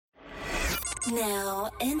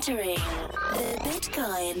Now entering the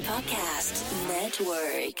Bitcoin Podcast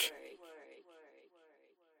Network.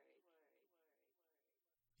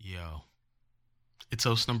 Yo, it's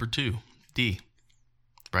host number 2, D.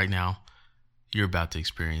 Right now, you're about to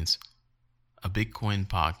experience a Bitcoin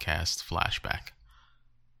Podcast Flashback.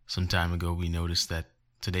 Some time ago, we noticed that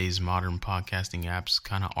today's modern podcasting apps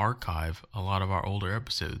kind of archive a lot of our older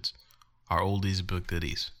episodes, our oldies but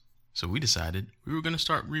goodies. So we decided we were going to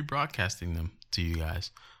start rebroadcasting them to you guys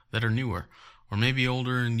that are newer, or maybe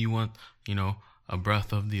older and you want, a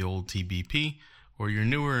breath of the old TBP, or you're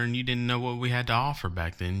newer and you didn't know what we had to offer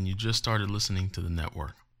back then. You just started listening to the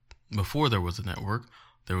network. Before there was a network,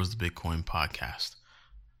 there was the Bitcoin Podcast.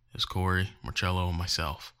 It was Corey, Marcello, and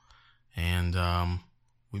myself. And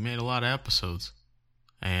we made a lot of episodes.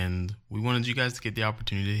 And we wanted you guys to get the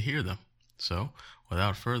opportunity to hear them. So,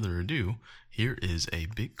 without further ado, here is a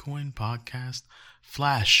Bitcoin Podcast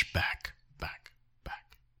Flashback.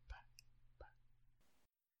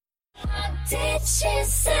 What did she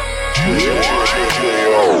say?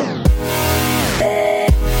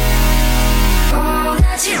 Oh,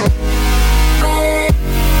 that you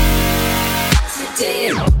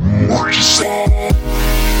did. What you said.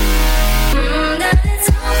 That it's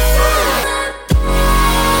all for the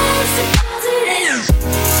boys.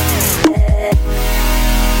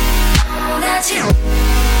 Oh, that you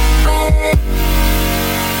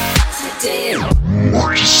did. What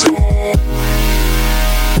you said.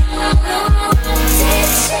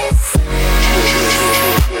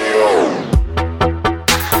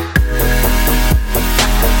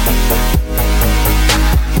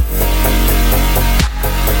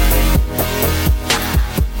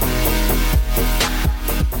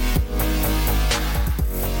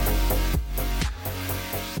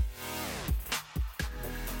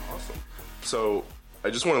 So I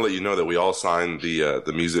just want to let you know that we all signed the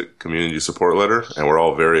music community support letter, and we're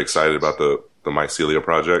all very excited about the Mycelia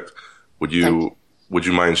project. Would you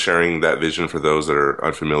mind sharing that vision for those that are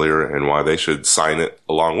unfamiliar and why they should sign it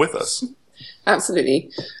along with us?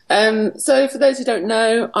 Absolutely. So for those who don't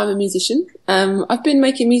know, I'm a musician. I've been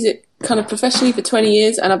making music kind of professionally for 20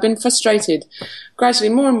 years, and I've been frustrated gradually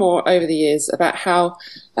more and more over the years about how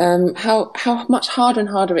much harder and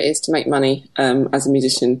harder it is to make money as a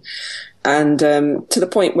musician. And to the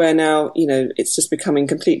point where now, it's just becoming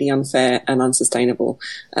completely unfair and unsustainable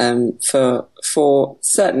for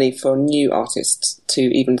certainly for new artists to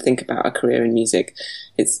even think about a career in music.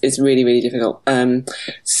 It's really, really difficult.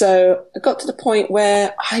 So I got to the point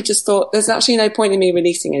where I just thought there's actually no point in me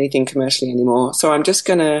releasing anything commercially anymore. So I'm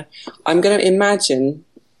gonna imagine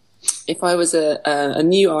if I was a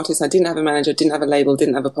new artist, I didn't have a manager, didn't have a label,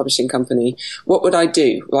 didn't have a publishing company, what would I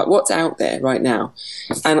do? Like, what's out there right now?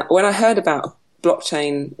 And when I heard about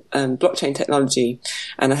blockchain technology,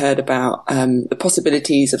 and I heard about the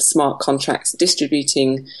possibilities of smart contracts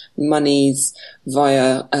distributing monies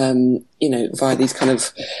via these kind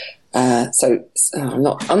of I'm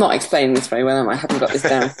not explaining this very well, I haven't got this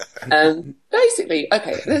down. Basically,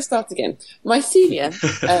 okay, let's start again.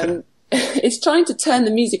 Mycelia it's trying to turn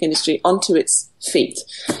the music industry onto its feet,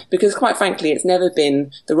 because quite frankly, it's never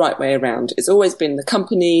been the right way around. It's always been the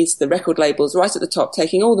companies, the record labels right at the top,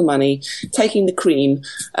 taking all the money, taking the cream,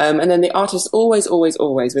 and then the artists always,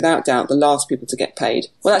 without doubt, the last people to get paid.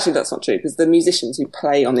 Well, actually, that's not true, because the musicians who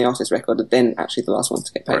play on the artist's record are then actually the last ones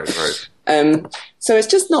to get paid. Right. So it's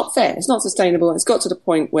just not fair. It's not sustainable. It's got to the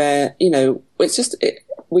point where, it's just,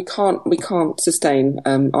 we can't sustain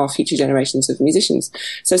our future generations of musicians.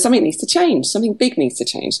 So something needs to change. Something big needs to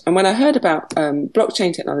change. And when I heard about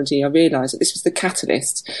blockchain technology, I realised that this was the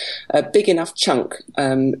catalyst, a big enough chunk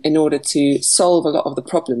in order to solve a lot of the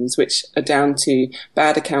problems which are down to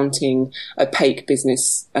bad accounting, opaque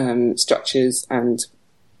business structures, and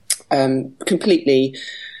completely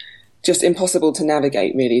just impossible to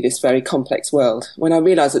navigate, really, this very complex world. When I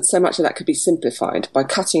realised that so much of that could be simplified by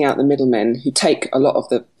cutting out the middlemen who take a lot of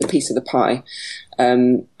the piece of the pie,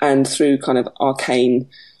 and through kind of arcane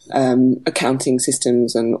accounting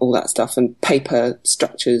systems and all that stuff, and paper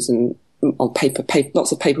structures and on paper,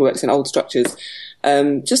 lots of paperwork in old structures,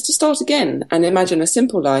 just to start again and imagine a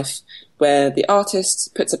simple life where the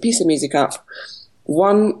artist puts a piece of music up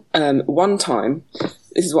one time.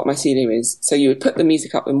 This is what Mycelia is. So you would put the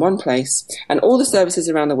music up in one place, and all the services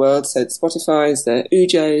around the world, so the Spotify's, the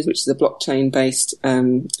Ujos, which is a blockchain-based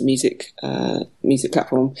music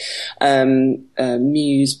platform,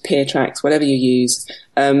 Muse, Peer Tracks, whatever you use,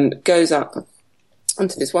 goes up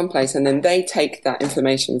onto this one place, and then they take that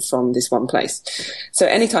information from this one place. So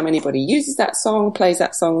anytime anybody uses that song, plays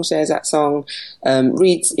that song, shares that song,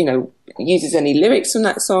 reads, uses any lyrics from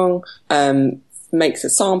that song, makes a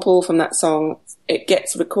sample from that song. It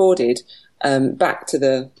gets recorded back to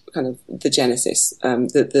the kind of the genesis,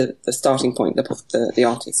 the starting point, the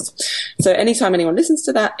artist. So anytime anyone listens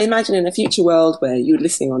to that, imagine in a future world where you were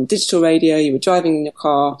listening on digital radio, you were driving in your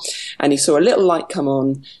car, and you saw a little light come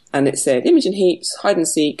on, and it said Imogen Heap's Hide and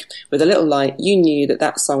Seek with a little light. You knew that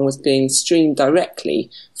that song was being streamed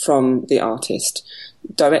directly from the artist,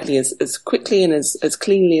 directly as quickly and as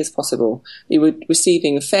cleanly as possible. You were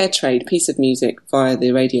receiving a fair trade piece of music via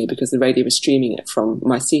the radio because the radio was streaming it from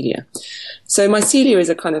Mycelia. So Mycelia is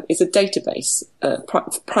a database.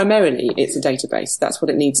 Primarily, it's a database. That's what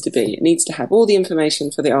it needs to be. It needs to have all the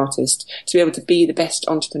information for the artist to be able to be the best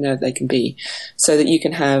entrepreneur they can be, so that you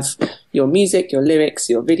can have your music, your lyrics,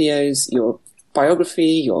 your videos, your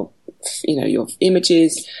biography, your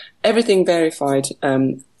images, everything verified.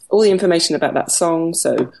 All the information about that song,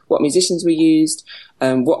 so what musicians were used,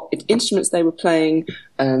 what instruments they were playing,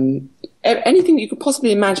 anything that you could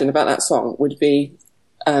possibly imagine about that song would be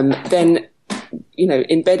then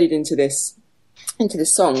embedded into this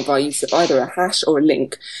song by use of either a hash or a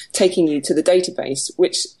link, taking you to the database,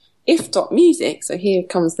 which if .music, so here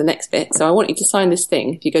comes the next bit. So I want you to sign this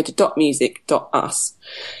thing. If you go to .music.us,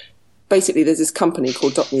 basically there's this company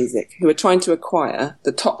called .music who are trying to acquire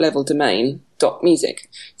the top level domain .music.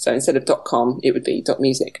 So instead of .com, it would be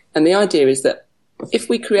 .music. And the idea is that if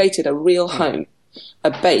we created a real home,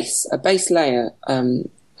 a base layer,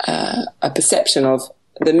 a perception of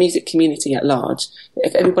the music community at large,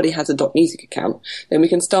 if everybody has a .music account, then we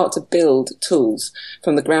can start to build tools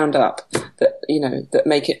from the ground up that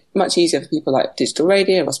make it much easier for people like digital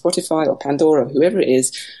radio or Spotify or Pandora or whoever it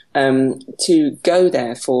is to go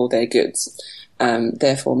there for their goods,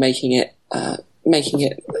 therefore making it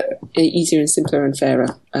easier and simpler and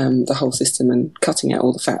fairer, the whole system, and cutting out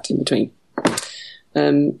all the fat in between.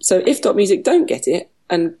 So if .music don't get it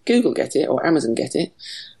and Google get it or Amazon get it,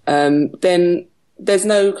 then there's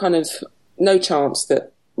no chance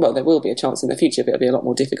that, well, there will be a chance in the future, but it'll be a lot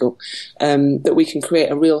more difficult, that we can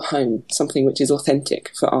create a real home, something which is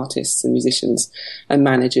authentic for artists and musicians and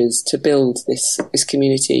managers to build this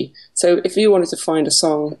community. So if you wanted to find a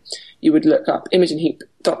song, you would look up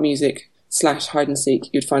imageandheap.music/hide and seek.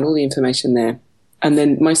 You'd find all the information there. And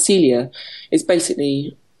then Mycelia is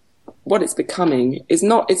basically what it's becoming. It's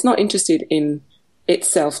not interested in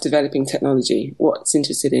itself developing technology. What it's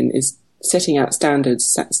interested in is setting out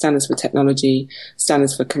standards for technology,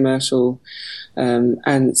 standards for commercial,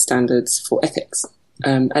 and standards for ethics.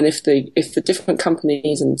 And if the different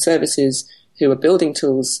companies and services who are building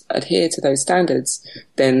tools adhere to those standards,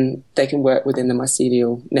 then they can work within the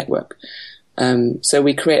mycelial network. So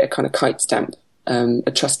we create a kind of kite stamp,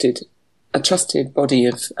 a trusted body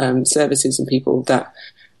of services and people that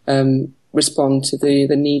respond to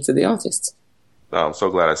the needs of the artists. Oh, I'm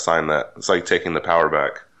so glad I signed that. It's like taking the power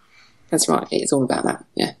back. That's right. It's all about that.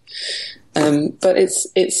 Yeah. But it's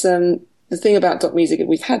the thing about .music.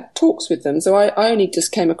 We've had talks with them. So I only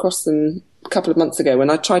just came across them a couple of months ago when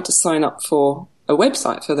I tried to sign up for a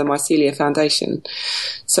website for the Mycelia Foundation.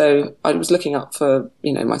 So I was looking up for,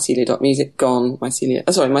 mycelia.music gone,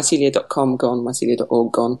 mycelia.com gone,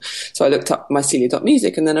 mycelia.org gone. So I looked up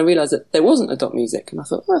mycelia.music, and then I realized that there wasn't a .music, and I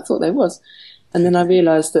thought there was. And then I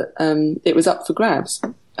realized that it was up for grabs.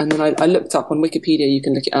 And then I looked up on Wikipedia. You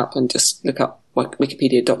can look it up and just look up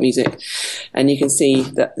wikipedia.music, and you can see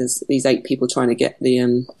that there's these 8 people trying to get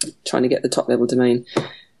the top level domain.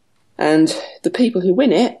 And the people who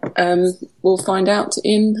win it will find out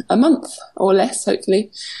in a month or less,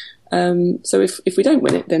 hopefully. So if we don't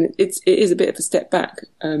win it, then it is a bit of a step back.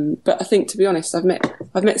 But I think, to be honest, I've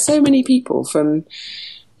met so many people from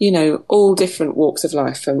all different walks of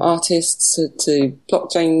life, from artists to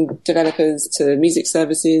blockchain developers to music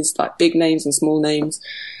services, like big names and small names,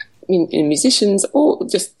 musicians, or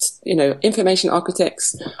just, information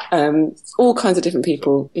architects, all kinds of different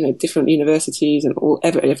people, different universities and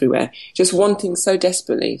everywhere, just wanting so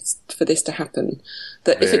desperately for this to happen.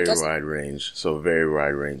 That if it doesn't, very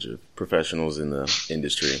wide range of professionals in the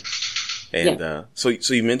industry. And so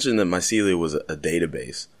you mentioned that Mycelia was a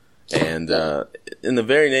database. And in the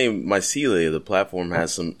very name Mycelia, the platform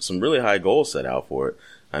has some really high goals set out for it.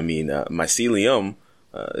 I mean, mycelium,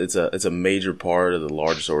 it's a major part of the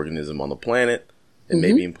largest organism on the planet, and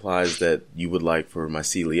maybe implies that you would like for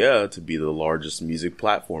Mycelia to be the largest music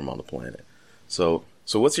platform on the planet. So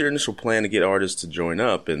what's your initial plan to get artists to join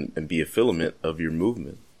up and be a filament of your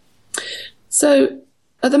movement? So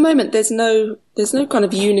at the moment, there's no kind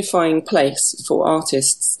of unifying place for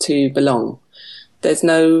artists to belong. There's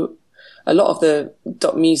a lot of the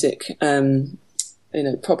 .music,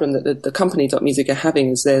 problem that the company .music are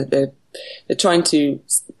having is they're they're trying to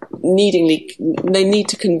they need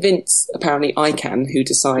to convince, apparently ICANN, who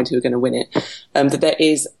decide who are going to win it, that there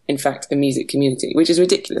is in fact a music community, which is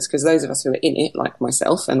ridiculous because those of us who are in it, like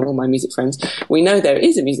myself and all my music friends, we know there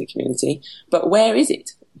is a music community, but where is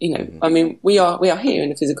it? I mean, we are here in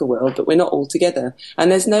the physical world, but we're not all together,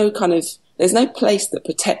 and there's no place that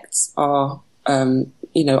protects our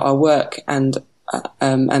our work and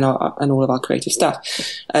all of our creative stuff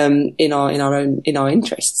in our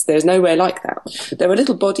interests. There's nowhere like that. There are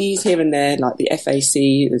little bodies here and there, like the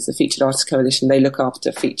FAC. There's the Featured Artists Coalition. They look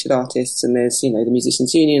after featured artists, and there's the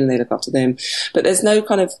Musicians Union, and they look after them. But there's no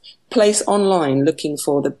kind of place online looking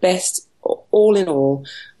for the best, all in all,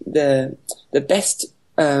 the best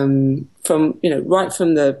from right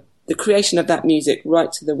from the creation of that music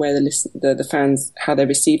right to where the fans, how they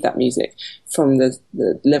receive that music, from the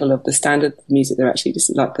level of the standard music they're actually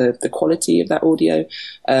listening, like the quality of that audio,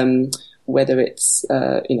 whether it's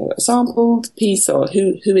a sampled piece or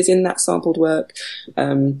who is in that sampled work.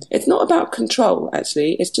 It's not about control,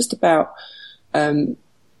 actually. It's just about opening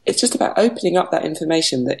up that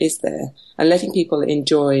information that is there and letting people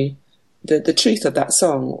enjoy the truth of that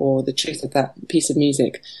song or the truth of that piece of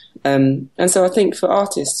music. And so I think for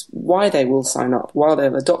artists, why they will sign up, why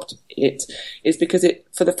they'll adopt it, is because it,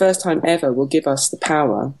 for the first time ever, will give us the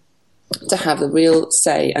power to have the real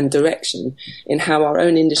say and direction in how our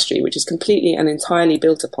own industry, which is completely and entirely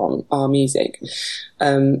built upon our music,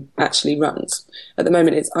 actually runs. At the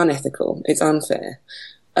moment, it's unethical, it's unfair.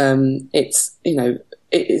 It's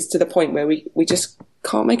to the point where we just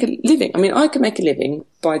can't make a living. I mean, I can make a living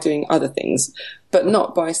by doing other things, but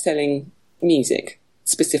not by selling music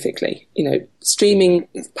specifically. Streaming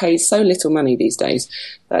pays so little money these days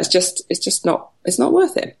that it's not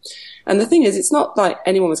worth it. And the thing is, it's not like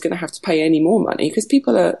anyone was going to have to pay any more money, because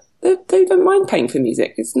people they don't mind paying for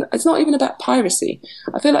music. It's not even about piracy.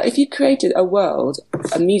 I feel like if you created a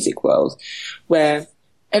music world where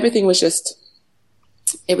everything was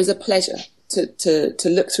it was a pleasure to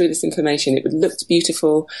look through this information. It looked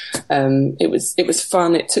beautiful. It was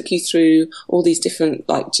fun. It took you through all these different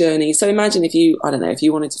journeys. So imagine if you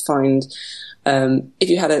wanted to find, if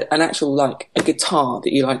you had an actual a guitar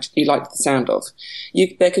that you liked the sound of,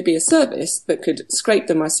 there could be a service that could scrape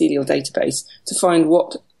the mycelial database to find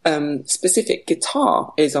what specific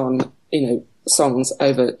guitar is on songs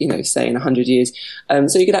over say in 100 years.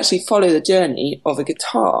 So you could actually follow the journey of a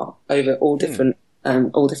guitar over all different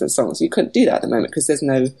songs. You couldn't do that at the moment because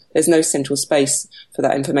there's no central space for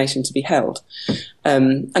that information to be held.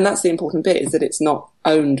 And that's the important bit, is that it's not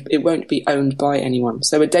owned. It won't be owned by anyone.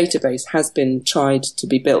 So a database has been tried to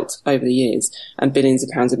be built over the years, and billions of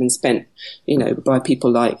pounds have been spent, by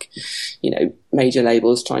people like, major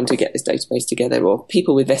labels trying to get this database together, or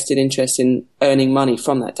people with vested interests in earning money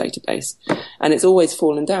from that database. And it's always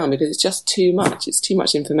fallen down because it's just too much. It's too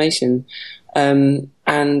much information.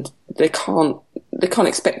 And they can't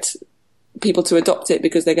expect people to adopt it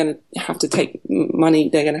because they're going to have to take money.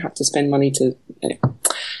 They're going to have to spend money to.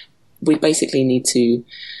 We basically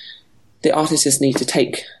the artists just need to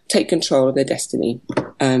take control of their destiny,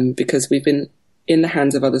 because we've been in the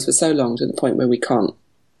hands of others for so long, to the point where we can't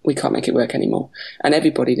make it work anymore, and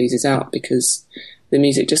everybody loses out because the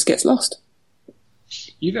music just gets lost.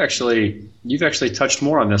 You've actually touched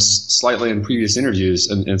more on this slightly in previous interviews,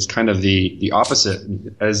 and it's kind of the opposite.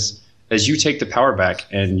 As you take the power back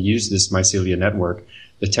and use this mycelia network,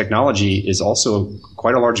 the technology is also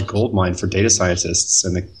quite a large gold mine for data scientists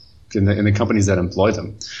and the companies that employ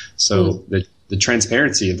them. So the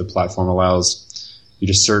transparency of the platform allows you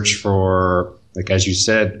to search for, as you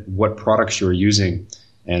said, what products you're using,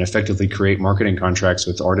 and effectively create marketing contracts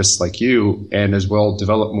with artists like you, and as well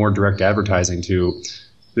develop more direct advertising to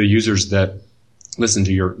the users that listen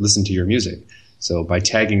to your music. So by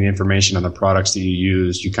tagging the information on the products that you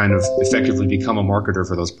use, you kind of effectively become a marketer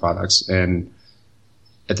for those products. And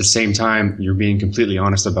at the same time, you're being completely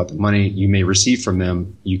honest about the money you may receive from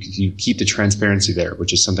them. You keep the transparency there,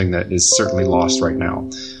 which is something that is certainly lost right now.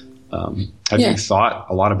 Have you thought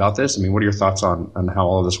a lot about this? I mean, what are your thoughts on how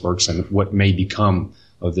all of this works and what may become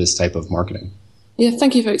of this type of marketing? Yeah,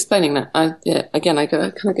 thank you for explaining that. I kind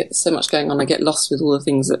of get so much going on. I get lost with all the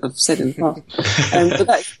things that I've said in the past.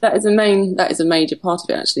 But that is a major part of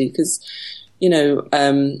it, actually, because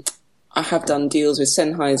I have done deals with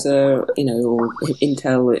Sennheiser, or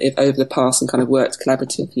Intel over the past, and kind of worked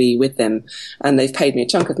collaboratively with them, and they've paid me a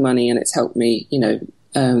chunk of money, and it's helped me,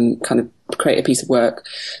 kind of create a piece of work.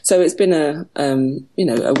 So it's been a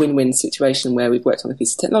win-win situation where we've worked on a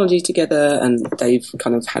piece of technology together, and they've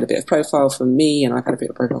kind of had a bit of profile from me, and I've had a bit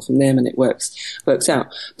of profile from them, and it works out.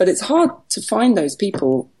 But it's hard to find those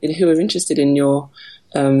people who are interested in your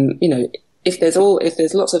You know, if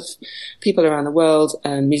there's lots of people around the world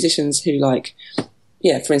and musicians who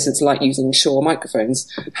for instance, like using Shure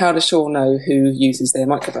microphones, how does Shure know who uses their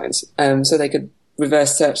microphones? So they could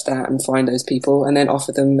reverse search that and find those people and then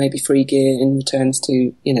offer them maybe free gear in returns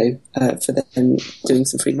to, for them doing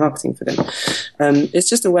some free marketing for them. It's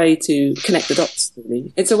just a way to connect the dots,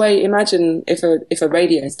 really. It's a way, imagine if a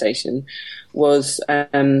radio station was,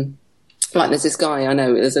 like there's this guy, I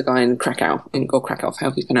know there's a guy in Krakow,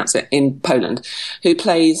 however you pronounce it, in Poland, who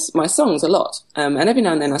plays my songs a lot. And every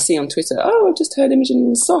now and then I see on Twitter, I've just heard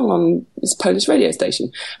Imogen's song on this Polish radio station.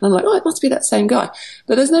 And I'm like, it must be that same guy.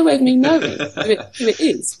 But there's no way of me knowing who it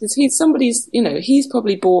is. Because he's somebody's, he's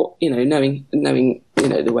probably bought, knowing,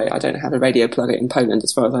 the way I don't have a radio plugger in Poland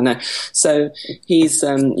as far as I know. So he's,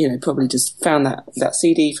 probably just found that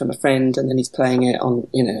CD from a friend and then he's playing it on,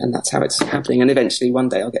 and that's how it's happening. And eventually one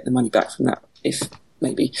day I'll get the money back from that, if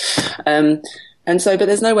maybe. But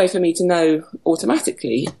there's no way for me to know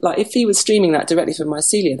automatically. Like if he was streaming that directly from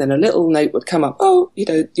Mycelia, then a little note would come up,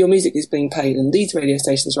 your music is being played on these radio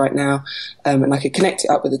stations right now. And I could connect it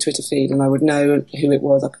up with the Twitter feed and I would know who it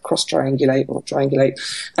was. I could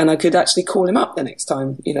triangulate and I could actually call him up the next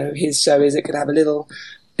time, his show is. It could have a little,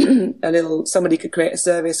 somebody could create a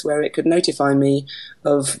service where it could notify me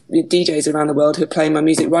of DJs around the world who are playing my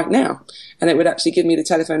music right now. And it would actually give me the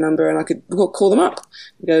telephone number and I could call them up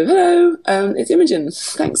and go, hello, it's Imogen.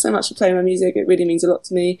 Thanks so much for playing my music. It really means a lot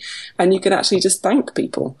to me. And you can actually just thank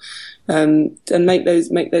people, and make those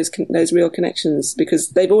real connections because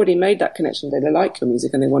they've already made that connection. They like your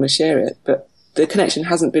music and they want to share it, but the connection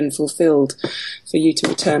hasn't been fulfilled for you to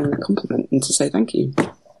return a compliment and to say thank you.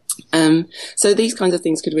 So these kinds of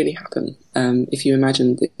things could really happen if you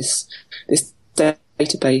imagine this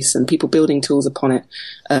database and people building tools upon it.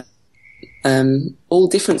 All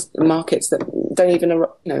different markets that don't even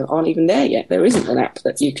aren't even there yet. There isn't an app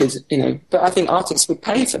that you could But I think artists would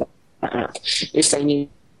pay for that app if they knew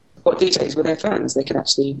what DJs were their fans. They could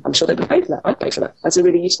actually. I'm sure they would pay for that. I'd pay for that. That's a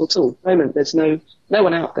really useful tool. At the moment, there's no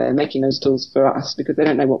one out there making those tools for us because they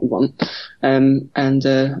don't know what we want. And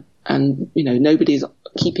nobody's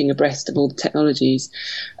keeping abreast of all the technologies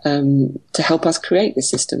to help us create this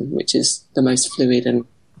system, which is the most fluid and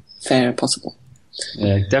fair possible.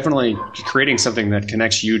 Yeah, definitely creating something that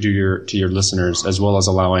connects you to your listeners, as well as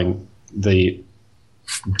allowing the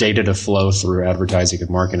data to flow through advertising and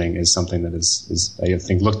marketing, is something that is I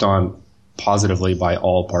think looked on positively by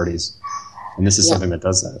all parties, and this is something that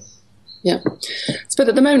does that. Yeah, but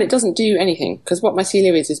at the moment it doesn't do anything because what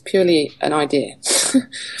Mycelia is purely an idea.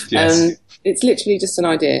 Yes. It's literally just an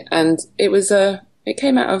idea, and it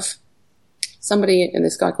came out of somebody and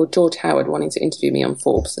this guy called George Howard wanting to interview me on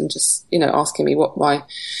Forbes and just asking me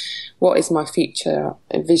what is my future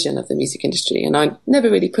vision of the music industry, and I never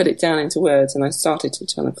really put it down into words, and I started to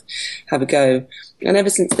kind of have a go, and ever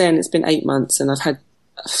since then it's been 8 months, and I've had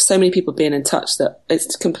so many people being in touch that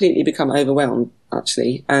it's completely become overwhelmed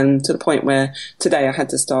actually, and to the point where today I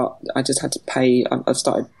just had to pay. I've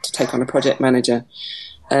started to take on a project manager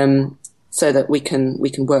so that we can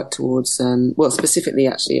work towards specifically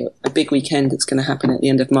actually a big weekend that's going to happen at the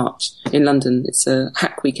end of March in London. It's a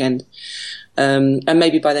hack weekend, and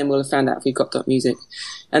maybe by then we'll have found out if we've got .music,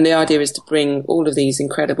 and the idea is to bring all of these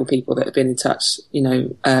incredible people that have been in touch,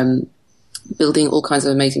 building all kinds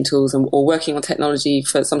of amazing tools or working on technology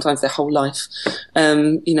for sometimes their whole life,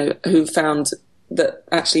 who found that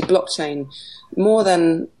actually blockchain more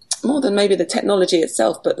than maybe the technology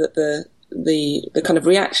itself, but that the kind of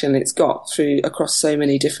reaction it's got through across so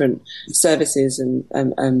many different services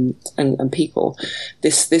and people,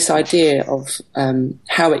 this idea of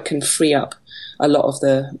how it can free up a lot of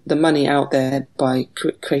the money out there by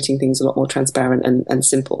creating things a lot more transparent and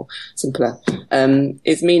simpler,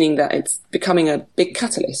 is meaning that it's becoming a big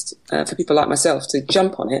catalyst for people like myself to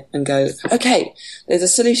jump on it and go, okay, there's a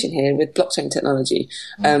solution here with blockchain technology.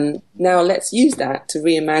 Now let's use that to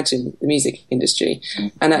reimagine the music industry.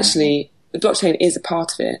 And actually, the blockchain is a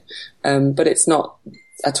part of it, but it's not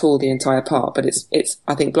at all the entire part, but it's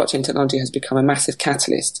I think blockchain technology has become a massive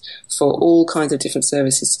catalyst for all kinds of different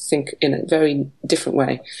services to think in a very different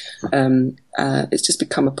way. It's just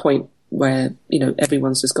become a point where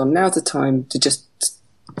everyone's just gone, now's the time to just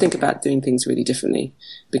think about doing things really differently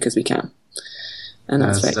because we can, and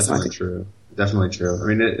that's very exciting. Definitely true. I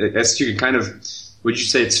mean, I guess you could would you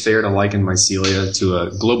say it's fair to liken Mycelia to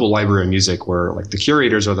a global library of music where like the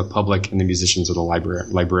curators are the public and the musicians are the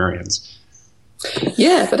librarians?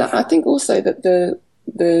 Yeah, but I think also that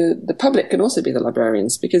the public can also be the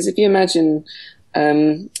librarians, because if you imagine,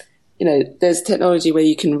 there's technology where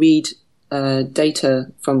you can read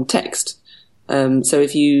data from text, So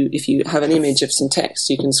if you have an image of some text,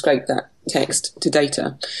 you can scrape that text to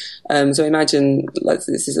data. So imagine, like,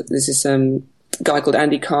 this is a guy called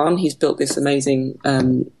Andy Kahn. He's built this amazing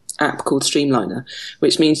app called Streamliner,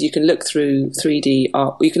 which means you can look through 3D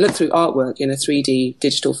art. You can look through artwork in a 3D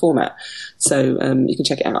digital format. So you can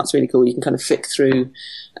check it out. It's really cool. You can kind of flick through.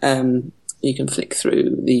 You can flick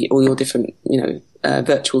through all your different,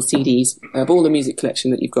 virtual CDs of all the music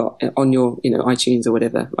collection that you've got on your, iTunes or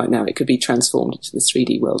whatever right now. It could be transformed into this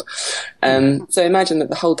 3D world. So imagine that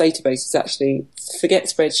the whole database is actually, forget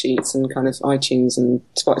spreadsheets and kind of iTunes and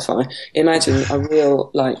Spotify. Imagine a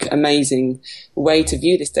real, amazing way to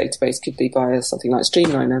view this database could be via something like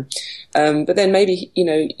Streamliner. But then maybe,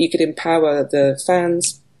 you could empower the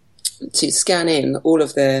fans to scan in all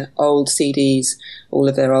of their old CDs, all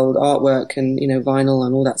of their old artwork and, vinyl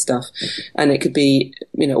and all that stuff. And it could be,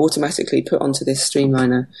 automatically put onto this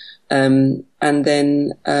Streamliner. And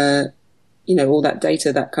then, all that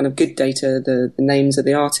data, that kind of good data, the names of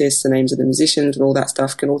the artists, the names of the musicians and all that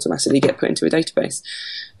stuff can automatically get put into a database.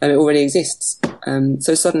 And it already exists.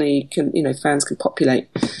 So suddenly fans can populate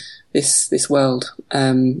this world,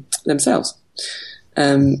 themselves,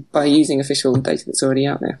 by using official data that's already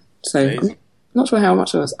out there. So I'm not sure how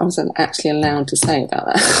much I was actually allowed to say about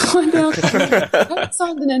that. I haven't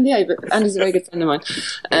signed an NDA, but Andy's a very good friend of mine.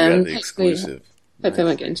 The exclusive. Hopefully I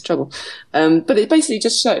won't get into trouble. But it basically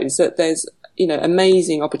just shows that there's,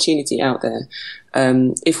 amazing opportunity out there.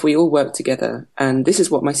 If we all work together, and this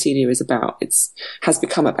is what Mycelia is about. Has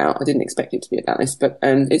become about. I didn't expect it to be about this, but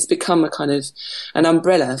it's become a kind of an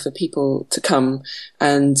umbrella for people to come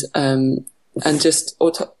and just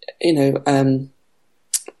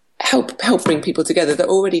help bring people together. They're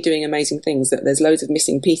already doing amazing things, that there's loads of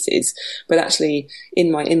missing pieces, but actually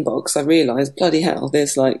in my inbox I realised, bloody hell,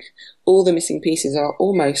 there's all the missing pieces are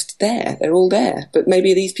almost there. They're all there, but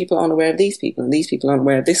maybe these people aren't aware of these people, and these people aren't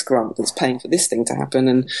aware of this grant that's paying for this thing to happen,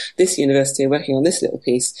 and this university are working on this little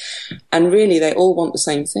piece. And really they all want the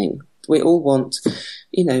same thing. We all want,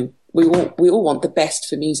 we all want the best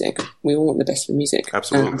for music. We all want the best for music.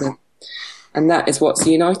 Absolutely. And that is what's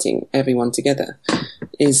uniting everyone together.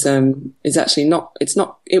 Is actually not. It's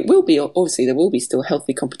not. It will be, obviously there will be still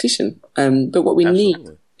healthy competition. But what we need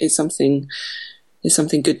is something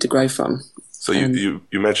good to grow from. So you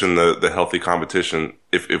mentioned the healthy competition.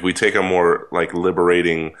 If we take a more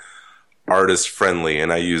liberating, artist friendly,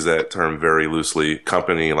 and I use that term very loosely,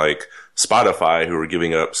 company like Spotify, who are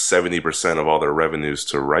giving up 70% of all their revenues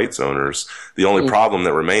to rights owners, the only problem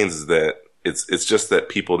that remains is that it's just that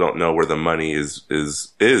people don't know where the money is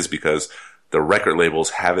because the record labels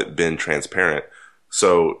haven't been transparent.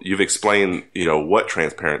 So you've explained, what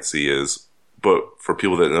transparency is, but for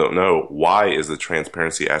people that don't know, why is the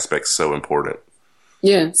transparency aspect so important?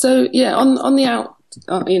 Yeah. So on the out,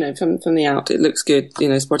 from the out, it looks good.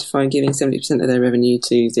 Spotify giving 70% of their revenue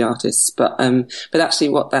to the artists, but actually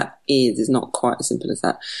what that is not quite as simple as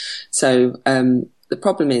that. So the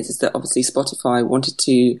problem is that obviously Spotify wanted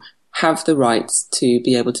to have the rights to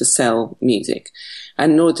be able to sell music.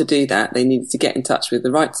 And in order to do that, they needed to get in touch with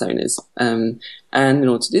the rights owners. And in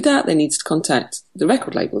order to do that, they needed to contact the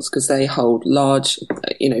record labels because they hold large,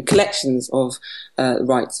 collections of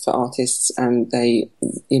rights for artists, and they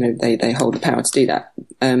hold the power to do that.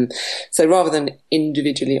 So rather than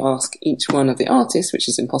individually ask each one of the artists, which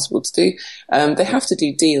is impossible to do, they have to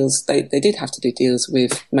do deals. They did have to do deals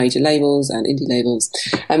with major labels and indie labels.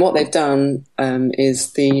 And what they've done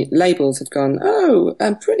is the labels have gone,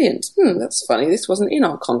 brilliant. That's funny. This wasn't in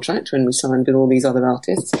our contract when we signed with all these other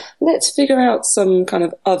artists. Let's figure out some kind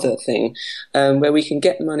of other thing where we can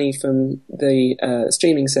get money from the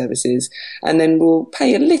streaming services, and then we'll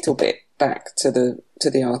pay a little bit back to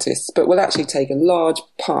the artists, but we'll actually take a large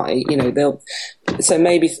pie. So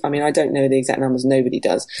maybe, I don't know the exact numbers. Nobody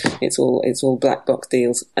does. It's all black box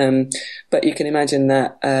deals. But you can imagine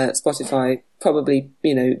that Spotify probably,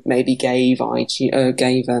 maybe gave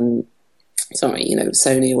Sony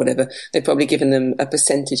or whatever. They've probably given them a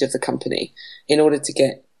percentage of the company in order to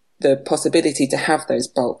get the possibility to have those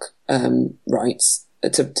bulk rights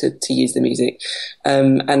to use the music,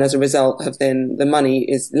 and as a result of then the money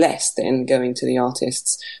is less than going to the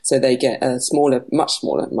artists, so they get a much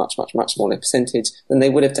smaller percentage than they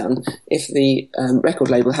would have done if the record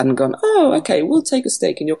label hadn't gone, we'll take a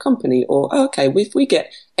stake in your company, or if we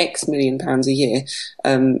get X million pounds a year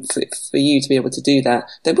for you to be able to do that,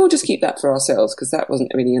 then we'll just keep that for ourselves because that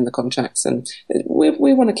wasn't really in the contracts, and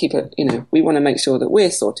we want to keep it, we want to make sure that we're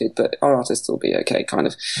sorted, but our artists will be okay, kind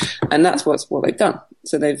of. And that's what they've done.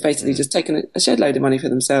 So they've basically just taken a shed load of money for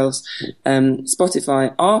themselves.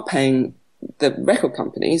 Spotify are paying the record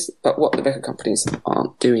companies, but what the record companies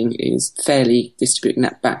aren't doing is fairly distributing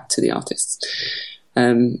that back to the artists.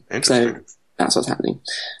 So that's what's happening.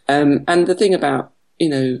 And the thing about,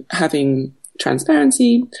 having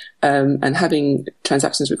transparency, and having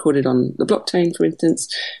transactions recorded on the blockchain, for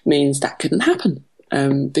instance, means that couldn't happen.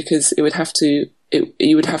 Because you would have to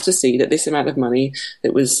see that this amount of money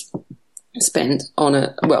that was spent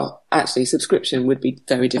on subscription would be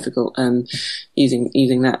very difficult.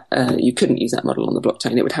 Using that, you couldn't use that model on the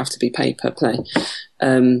blockchain. It would have to be pay per play.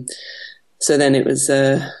 So then it was,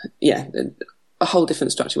 a whole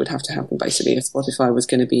different structure would have to happen basically if Spotify was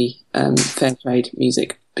going to be fair trade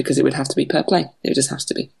music, because it would have to be per play. It just has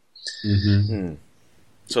to be. Mm-hmm.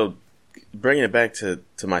 So bringing it back to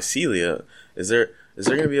Mycelia, is there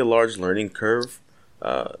going to be a large learning curve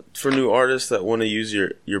for new artists that want to use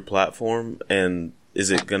your platform? And is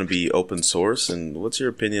it going to be open source? And what's your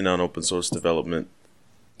opinion on open source development?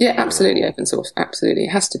 Yeah, absolutely open source. Absolutely, it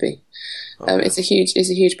has to be. Okay. It's a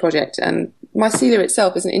huge project, and Mycelia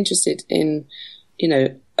itself isn't interested in,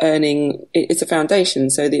 earning. It's a foundation,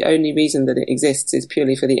 so the only reason that it exists is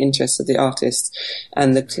purely for the interests of the artists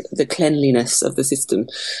and the cleanliness of the system,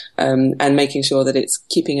 and making sure that it's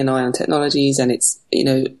keeping an eye on technologies, and it's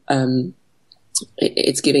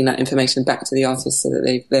it's giving that information back to the artists so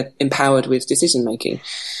that they're empowered with decision making.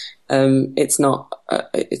 It's not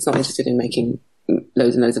interested in making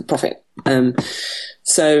loads and loads of profit.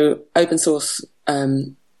 So open source,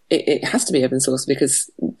 it has to be open source, because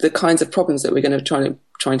the kinds of problems that we're going to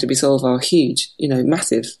trying to be solved are huge,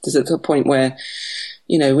 massive. There's a point where,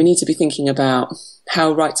 we need to be thinking about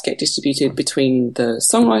how rights get distributed between the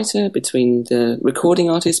songwriter, between the recording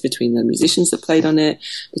artist, between the musicians that played on it,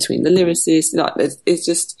 between the lyricists. It's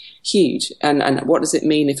just huge. And what does it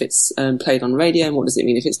mean if it's played on radio? And what does it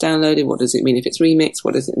mean if it's downloaded? What does it mean if it's remixed?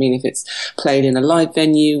 What does it mean if it's played in a live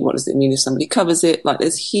venue? What does it mean if somebody covers it?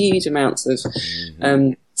 There's huge amounts of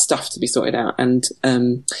stuff to be sorted out. And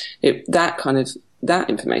that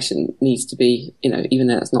information needs to be, even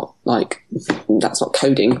though that's not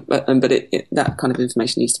coding, but that kind of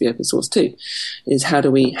information needs to be open source too. Is how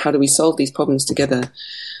do we solve these problems together?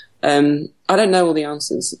 I don't know all the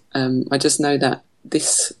answers. I just know that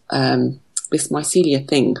this Mycelia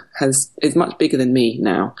thing is much bigger than me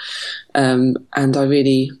now, and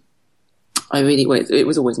it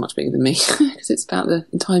was always much bigger than me because it's about the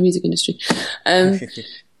entire music industry.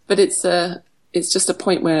 But it's just a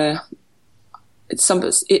point where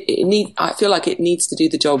I feel like it needs to do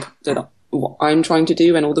the job that I'm trying to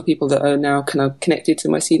do, and all the people that are now kind of connected to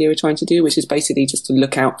Mycelia are trying to do, which is basically just to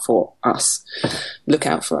look out for us,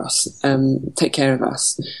 take care of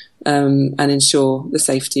us, and ensure the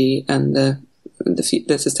safety and the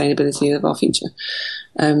sustainability of our future.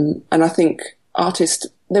 And I think artists,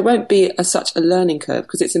 there won't be such a learning curve,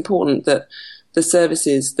 because it's important that the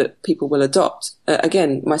services that people will adopt.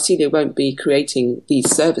 Again, Mycelia won't be creating these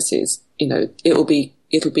services. It'll be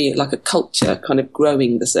like a culture kind of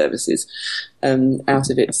growing the services out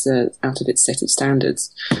of its set of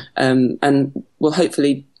standards, and will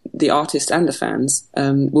hopefully the artist and the fans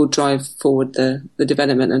will drive forward the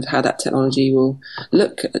development of how that technology will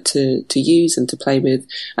look to use and to play with,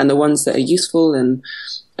 and the ones that are useful and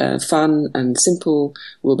fun and simple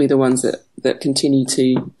will be the ones that continue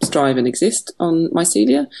to strive and exist on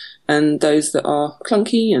Mycelia, and those that are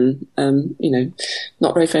clunky and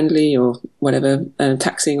not very friendly or whatever,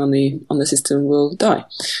 taxing on the system will die,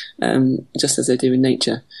 just as they do in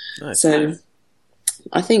nature. Nice. So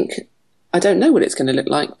I don't know what it's going to look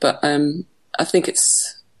like, but I think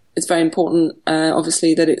it's very important,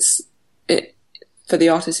 obviously, that it for the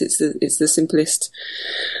artist it's the simplest,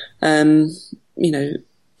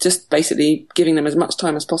 just basically giving them as much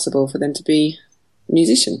time as possible for them to be a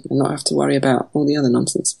musician and not have to worry about all the other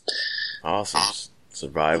nonsense. Awesome.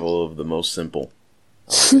 Survival of the most simple.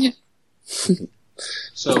 Yeah.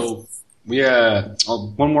 So we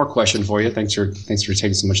one more question for you. Thanks for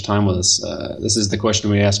taking so much time with us. This is the question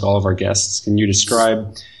we ask all of our guests. Can you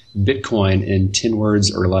describe Bitcoin in 10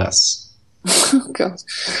 words or less? Oh God.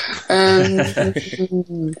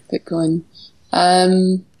 Bitcoin.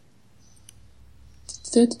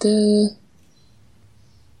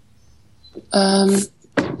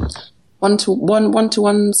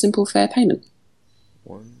 One-to-one simple fair payment.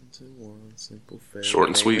 One-to-one simple fair. Short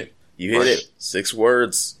and payment. sweet. You hit it. 6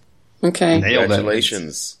 words. Okay.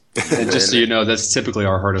 Congratulations. And just so you know, that's typically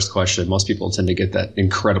our hardest question. Most people tend to get that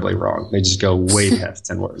incredibly wrong. They just go way past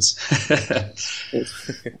 10 words.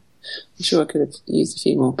 I'm sure I could have used a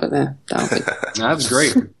few more, but that'll be. That was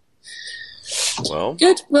great. Well,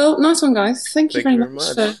 good. Well, nice one, guys. Thank you very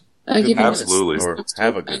much for giving us. Absolutely. Or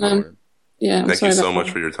have a good one. Yeah, Thank you so much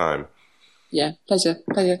for your time. Yeah, pleasure.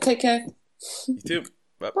 Take care. You too.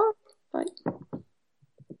 Bye. Bye.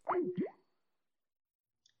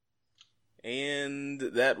 And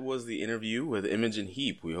that was the interview with Imogen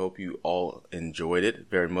Heap. We hope you all enjoyed it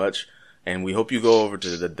very much. And we hope you go over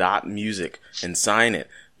to the Dot Music and sign it,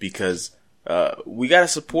 because we got to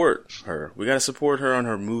support her. We got to support her on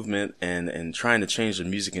her movement and trying to change the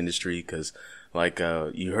music industry, because like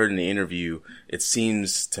you heard in the interview, it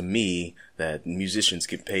seems to me that musicians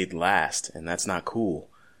get paid last, and that's not cool.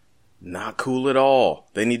 Not cool at all.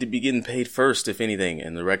 They need to be getting paid first, if anything,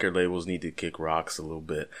 and the record labels need to kick rocks a little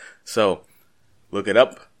bit. So look it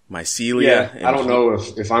up. Mycelia. Yeah, I don't know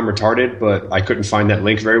if I'm retarded, but I couldn't find that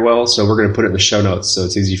link very well, so we're going to put it in the show notes so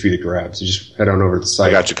it's easy for you to grab. So just head on over to the site.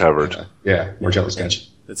 I got you covered. Yeah, Marcello's got you.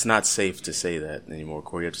 It's not safe to say that anymore,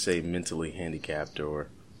 Corey. You have to say mentally handicapped or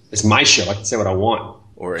It's my show. I can say what I want.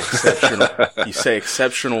 or exceptional. You say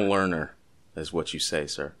exceptional learner is what you say,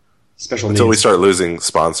 sir. Special Until we needs. start losing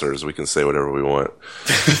sponsors, we can say whatever we want.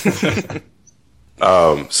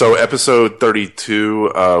 So episode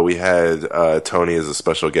 32, we had Tony as a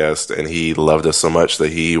special guest, and he loved us so much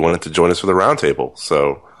that he wanted to join us for the roundtable.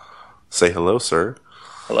 So say hello, sir.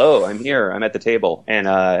 Hello, I'm here. I'm at the table, and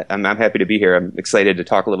I'm happy to be here. I'm excited to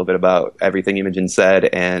talk a little bit about everything Imogen said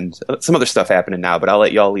and some other stuff happening now, but I'll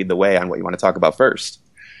let y'all lead the way on what you want to talk about first.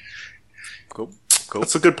 Cool.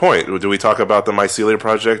 That's a good point. Do we talk about the Mycelia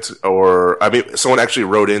project? Or, I mean, someone actually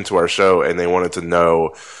wrote into our show and they wanted to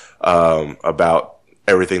know about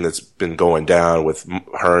everything that's been going down with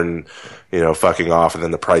Hearn, fucking off and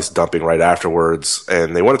then the price dumping right afterwards.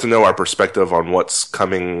 And they wanted to know our perspective on what's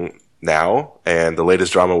coming now and the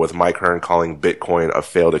latest drama with Mike Hearn calling Bitcoin a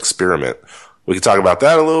failed experiment. We can talk about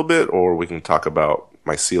that a little bit, or we can talk about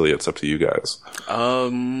Mycelia. It's up to you guys.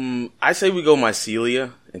 I say we go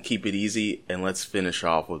Mycelia and keep it easy, and let's finish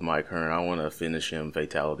off with Mike Hearn. I want to finish him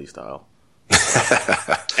fatality style.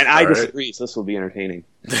 And I disagree, so this will be entertaining.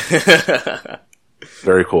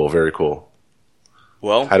 Very cool. Very cool.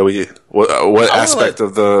 Well, how do we? What aspect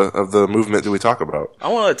of the movement do we talk about? I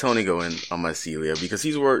want to let Tony go in on Mycelia because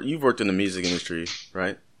you've worked in the music industry,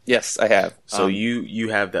 right? Yes, I have. So you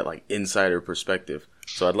have that like insider perspective.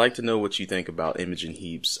 So I'd like to know what you think about Imogen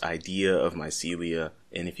Heap's idea of Mycelia,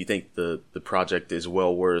 and if you think the project is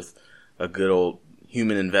well worth a good old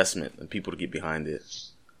human investment and people to get behind it.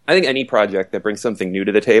 I think any project that brings something new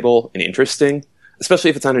to the table and interesting, especially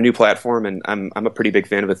if it's on a new platform, and I'm a pretty big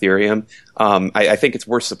fan of Ethereum. I think it's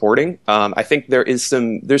worth supporting. I think there's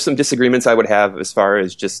some disagreements I would have as far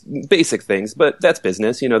as just basic things, but that's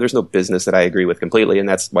business. There's no business that I agree with completely, and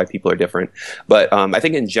that's why people are different. But I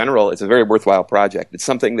think in general, it's a very worthwhile project. It's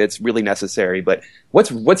something that's really necessary. But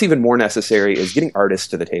what's even more necessary is getting artists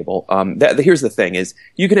to the table. Here's the thing: is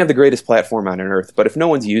you can have the greatest platform on earth, but if no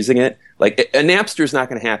one's using it, like a Napster's not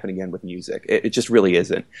going to happen again with music. It just really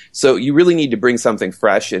isn't. So you really need to bring something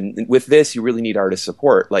fresh, and with this, you really need artist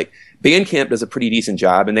support. Like Bandcamp does a pretty decent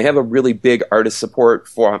job, and they have a really big artist support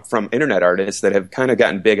from internet artists that have kind of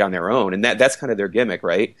gotten big on their own, and that's kind of their gimmick,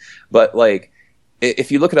 right? But like,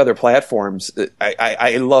 if you look at other platforms,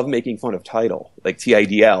 I love making fun of Tidal, like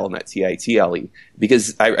TIDL, not TITLE,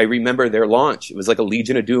 because I remember their launch. It was like a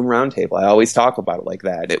Legion of Doom roundtable. I always talk about it like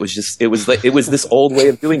that. It was this old way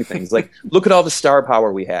of doing things. Like, look at all the star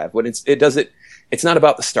power we have. When it's not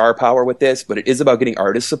about the star power with this, but it is about getting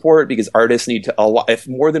artist support, because artists need to, if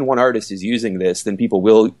more than one artist is using this, then people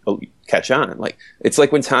will catch on. Like, it's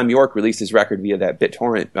like when Tom York released his record via that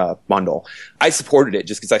BitTorrent bundle. I supported it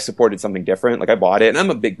just because I supported something different. Like, I bought it, and I'm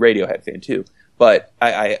a big Radiohead fan too. But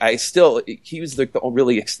I still, he was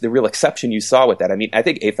the real exception you saw with that. I mean, I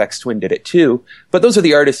think Aphex Twin did it too, but those are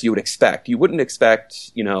the artists you would expect. You wouldn't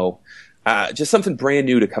expect, just something brand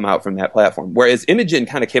new to come out from that platform. Whereas Imogen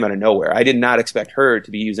kind of came out of nowhere. I did not expect her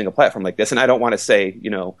to be using a platform like this. And I don't want to say,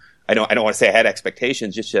 I don't want to say I had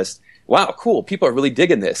expectations. It's just, wow, cool. People are really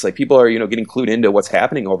digging this. Like, people are, getting clued into what's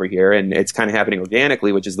happening over here, and it's kind of happening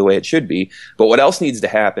organically, which is the way it should be. But what else needs to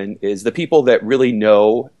happen is the people that really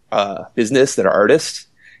know business, that are artists.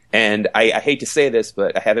 And I hate to say this,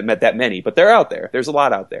 but I haven't met that many, but they're out there. There's a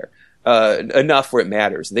lot out there. Enough where it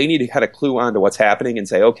matters. They need to kind of clue on to what's happening and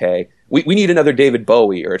say, okay, we need another David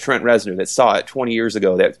Bowie or a Trent Reznor that saw it 20 years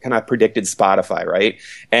ago that kind of predicted Spotify, right?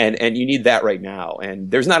 And you need that right now.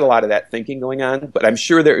 And there's not a lot of that thinking going on, but I'm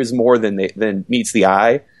sure there is more than meets the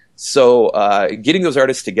eye. So getting those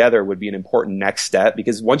artists together would be an important next step,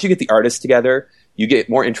 because once you get the artists together, you get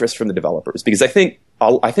more interest from the developers, because I think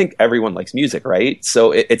everyone likes music, right?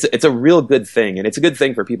 So it's a real good thing, and it's a good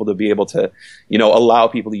thing for people to be able to, allow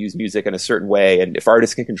people to use music in a certain way. And if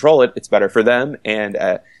artists can control it, it's better for them. And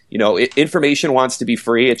information wants to be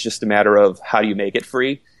free. It's just a matter of how do you make it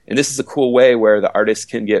free. And this is a cool way where the artists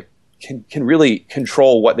can really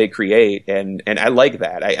control what they create. And I like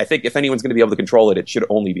that. I think if anyone's going to be able to control it, it should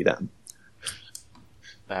only be them.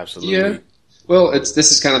 Absolutely. Yeah. Well,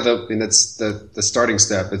 this is kind of that's the starting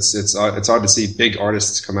step. It's odd to see big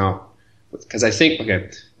artists come out, because I think,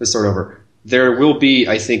 okay, let's start over. There will be,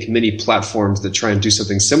 I think, many platforms that try and do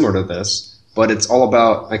something similar to this, but it's all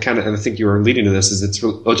about, and I think you were leading to this, is it's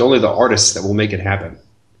only the artists that will make it happen.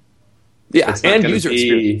 Yeah, and user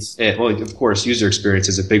experience. Well, of course, user experience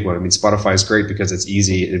is a big one. I mean, Spotify is great because it's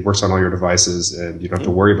easy, it works on all your devices, and you don't have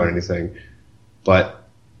to worry about anything. But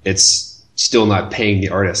it's still not paying the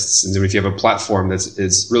artists. And if you have a platform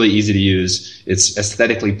is really easy to use, it's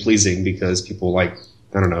aesthetically pleasing because people like,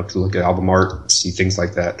 I don't know, to look at album art, see things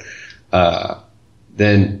like that.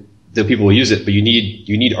 Then the people will use it, but you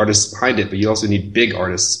need artists behind it, but you also need big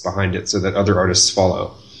artists behind it so that other artists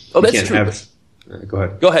follow. Oh, that's true. Go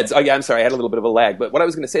ahead. Go ahead. Oh, yeah, I'm sorry. I had a little bit of a lag. But what I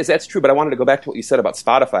was going to say is that's true, but I wanted to go back to what you said about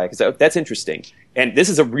Spotify, because that's interesting. And this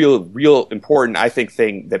is a real important, I think,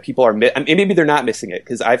 thing that people are maybe they're not missing it,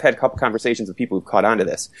 because I've had a couple conversations with people who've caught on to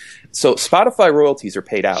this. So Spotify royalties are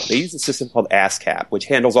paid out. They use a system called ASCAP, which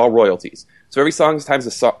handles all royalties. So every song is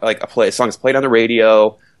a song is played on the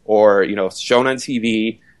radio or, shown on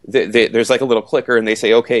TV, there's like a little clicker and they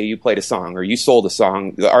say, okay, you played a song or you sold a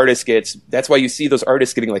song. The artist that's why you see those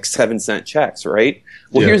artists getting like 7-cent checks, right?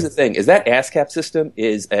 Well, Here's the thing, is that ASCAP system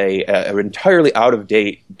is an entirely out of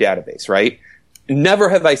date database, right? Never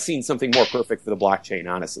have I seen something more perfect for the blockchain,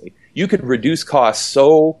 honestly. You could reduce costs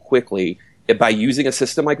so quickly by using a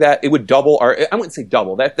system like that. It would double I wouldn't say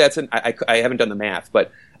double. I haven't done the math,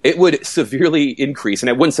 but it would severely increase, and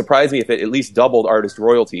it wouldn't surprise me if it at least doubled artist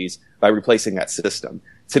royalties by replacing that system.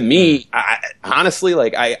 To me, honestly,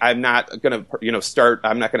 like I'm not gonna,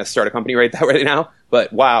 I'm not gonna start a company right now.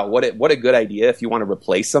 But wow, what a good idea if you want to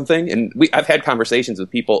replace something. And I've had conversations with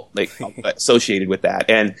people like associated with that,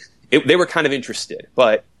 and they were kind of interested,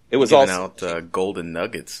 but it was giving also out golden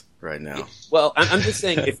nuggets right now. Well, I'm just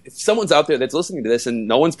saying, if someone's out there that's listening to this and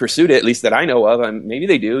no one's pursued it, at least that I know of, maybe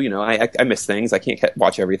they do. I miss things. I can't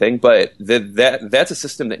watch everything, but that's a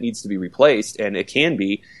system that needs to be replaced, and it can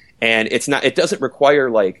be. And it doesn't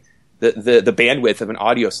require like the bandwidth of an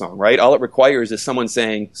audio song, right? All it requires is someone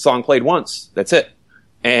saying song played once. That's it.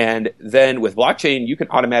 And then with blockchain, you can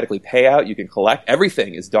automatically pay out. You can collect.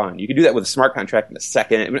 Everything is done. You can do that with a smart contract in a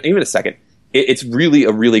second, even a second. It's really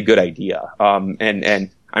a really good idea.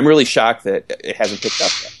 And I'm really shocked that it hasn't picked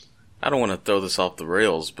up yet. I don't want to throw this off the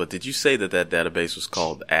rails, but did you say that database was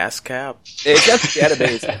called ASCAP? It's just the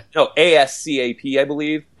database. No, ASCAP, I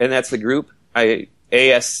believe. And that's the group. ASCAP.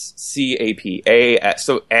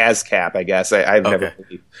 So ASCAP, I guess. I've never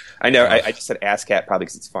believed. I just said ASCAP probably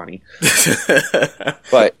because it's funny.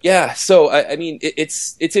 But yeah, so I mean,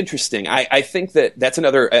 it's interesting. I think that's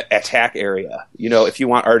another attack area. If you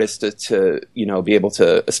want artists to be able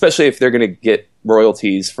to, especially if they're going to get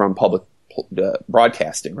royalties from public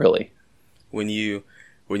broadcasting, really. When you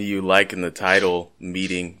liken the title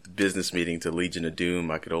business meeting to Legion of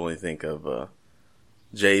Doom, I could only think of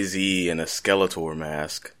Jay-Z in a Skeletor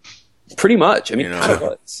mask. Pretty much. I mean, kind of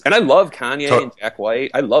was. And I love Kanye and Jack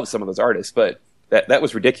White. I love some of those artists, but that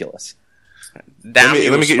was ridiculous.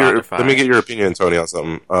 Let me get your opinion, Tony, on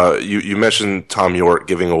something. You mentioned Tom York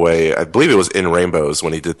giving away, I believe it was In Rainbows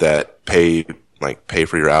when he did that pay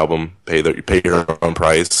for your album, pay your own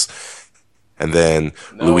price. And then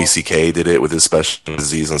Louis C.K. did it with his special.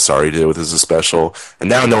 Aziz Ansari did it with his special. And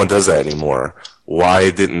now no one does that anymore.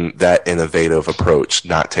 Why didn't that innovative approach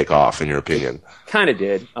not take off, in your opinion? Kind of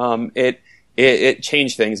did. It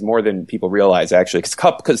changed things more than people realize, actually.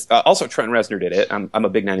 Because also Trent Reznor did it. I'm a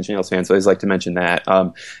big Nine Inch Nails fan, so I always like to mention that.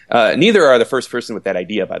 Neither are the first person with that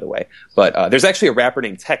idea, by the way. But there's actually a rapper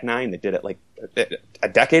named Tech9 that did it like a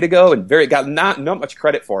decade ago, and got not much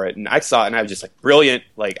credit for it. And I saw it, and I was just like, brilliant.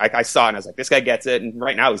 Like I saw it, and I was like, this guy gets it. And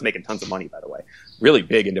right now, he's making tons of money, by the way. Really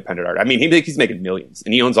big independent art. I mean, he's making millions,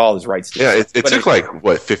 and he owns all his rights to it. It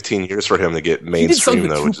took 15 years for him to get mainstream, though. He did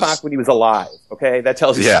something with Tupac when he was alive. Okay, that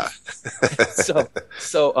tells you. Yeah.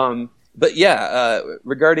 But yeah,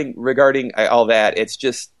 regarding all that, it's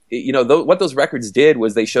just what those records did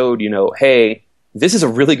was they showed hey, this is a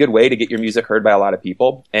really good way to get your music heard by a lot of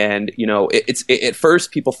people. And it's at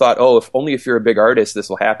first people thought, if you're a big artist, this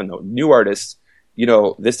will happen. Though new artists,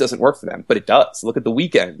 this doesn't work for them, but it does. Look at The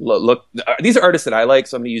Weeknd. Look, these are artists that I like,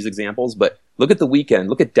 so I'm going to use examples, but look at The Weeknd,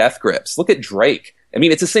 look at Death Grips, look at Drake. I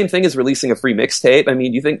mean, it's the same thing as releasing a free mixtape. I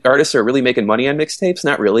mean, you think artists are really making money on mixtapes?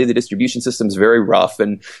 Not really. The distribution system's very rough,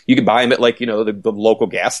 and you can buy them at the local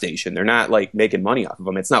gas station. They're not like making money off of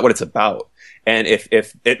them. It's not what it's about. And if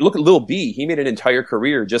it look at Lil B, he made an entire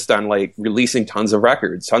career just on like releasing tons of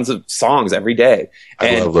records, tons of songs every day.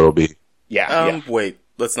 I love Little B. Yeah. Wait,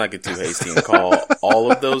 let's not get too hasty and call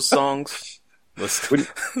all of those songs.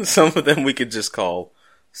 Some of them we could just call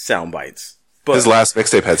sound bites. But His last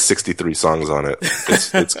mixtape had 63 songs on it.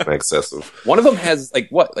 It's kind of excessive. One of them has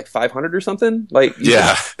like 500 or something. Like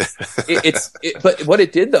Yeah. But what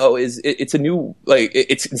it did though is it's a new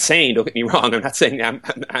it's insane. Don't get me wrong. I'm not saying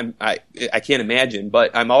I can't imagine,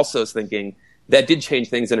 but I'm also thinking that did change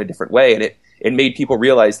things in a different way, and it made people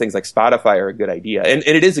realize things like Spotify are a good idea, and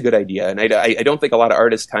it is a good idea. And I don't think a lot of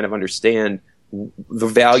artists kind of understand the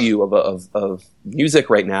value of music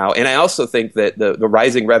right now. And I also think that the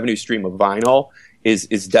rising revenue stream of vinyl is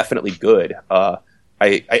definitely good.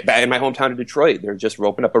 In my hometown of Detroit, they're just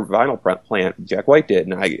opened up a vinyl plant. Jack White did,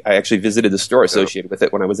 and I actually visited the store associated with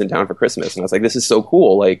it when I was in town for Christmas, and I was like, "This is so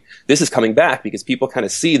cool! Like, this is coming back because people kind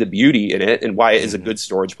of see the beauty in it and why it is a good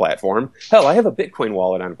storage platform." Hell, I have a Bitcoin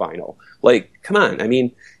wallet on vinyl. Like, come on! I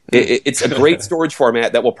mean, it's a great storage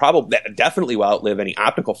format that definitely will outlive any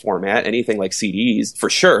optical format, anything like CDs for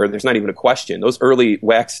sure. There's not even a question. Those early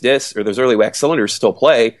wax discs or those early wax cylinders still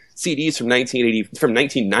play. CDs from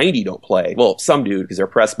 1990 don't play. Well, some do because they're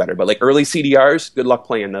pressed better, but like early CDRs, good luck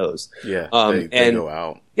playing those. Yeah, they go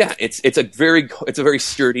out. Yeah, it's a very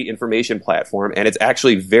sturdy information platform, and it's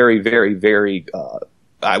actually very, very, very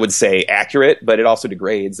I would say accurate, but it also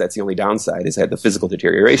degrades. That's the only downside, is that the physical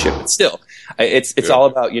deterioration. But still, it's all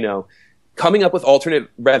about, coming up with alternate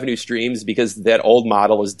revenue streams, because that old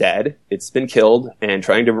model is dead. It's been killed, and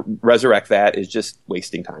trying to resurrect that is just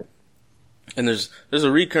wasting time. And there's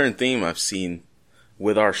a recurrent theme I've seen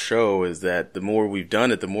with our show, is that the more we've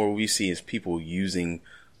done it, the more we see is people using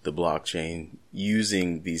the blockchain,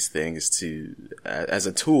 using these things as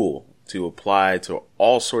a tool to apply to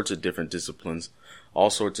all sorts of different disciplines, all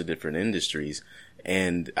sorts of different industries.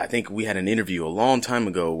 And I think we had an interview a long time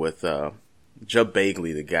ago with Jub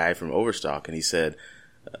Bagley, the guy from Overstock, and he said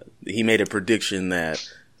he made a prediction that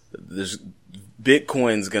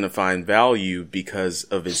Bitcoin's going to find value because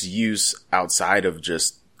of its use outside of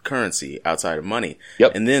just currency, outside of money.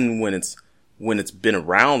 Yep. And then when it's been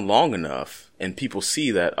around long enough and people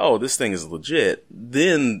see that, oh, this thing is legit,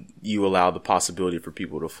 then you allow the possibility for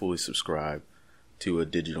people to fully subscribe to a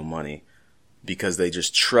digital money, because they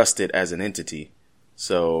just trust it as an entity.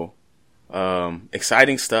 So,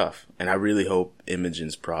 exciting stuff. And I really hope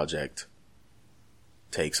Imogen's project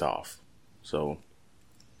takes off. So,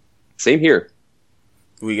 same here.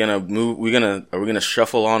 are we gonna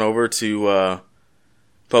shuffle on over to,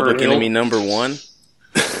 Public Enemy number 1?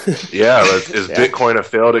 Yeah. Is Bitcoin a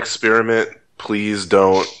failed experiment? Please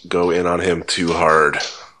don't go in on him too hard.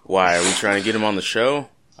 Why? Are we trying to get him on the show?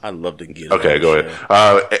 I'd love to get him Okay, on go the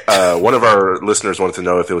ahead. show. One of our listeners wanted to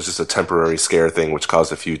know if it was just a temporary scare thing, which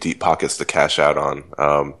caused a few deep pockets to cash out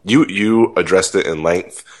on. You addressed it in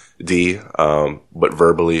length, D, but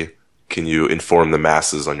verbally, can you inform the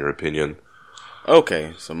masses on your opinion?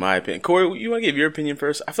 Okay, so my opinion. Corey, you want to give your opinion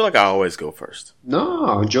first? I feel like I always go first.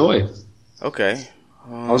 No, enjoy. Okay.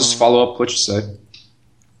 I'll just follow up what you say.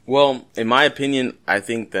 Well, in my opinion, I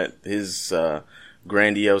think that his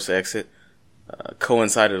grandiose exit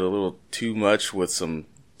coincided a little too much with some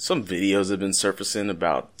videos that have been surfacing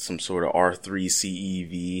about some sort of R3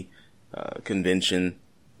 CEV convention,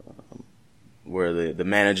 where the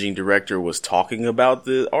managing director was talking about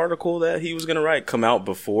the article that he was going to write come out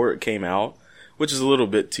before it came out, which is a little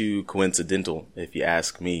bit too coincidental, if you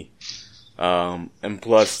ask me. And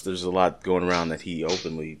plus, there's a lot going around that he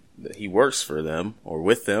works for them or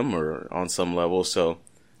with them or on some level. So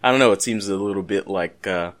I don't know. It seems a little bit like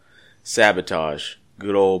sabotage,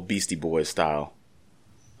 good old Beastie Boys style.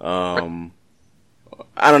 I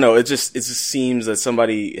don't know. It just seems that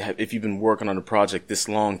somebody, if you've been working on a project this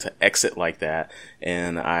long, to exit like that.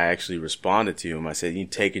 And I actually responded to him. I said, "You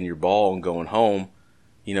taking your ball and going home,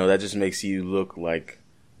 that just makes you look like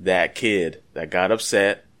that kid that got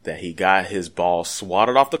upset that he got his ball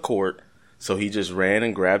swatted off the court. So he just ran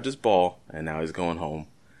and grabbed his ball, and now he's going home."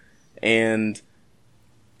 And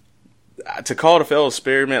to call it a failed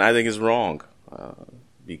experiment, I think is wrong.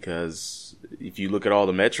 Because if you look at all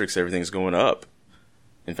the metrics, everything's going up.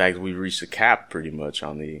 In fact, we've reached a cap pretty much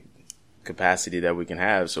on the capacity that we can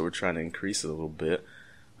have, so we're trying to increase it a little bit.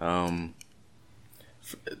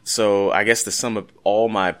 So I guess to sum up all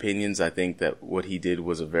my opinions, I think that what he did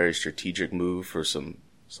was a very strategic move for some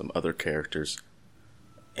other characters.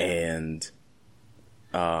 And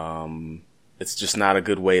it's just not a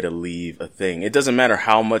good way to leave a thing. It doesn't matter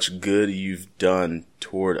how much good you've done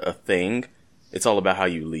toward a thing. It's all about how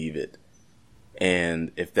you leave it.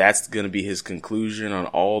 And if that's going to be his conclusion on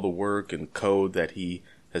all the work and code that he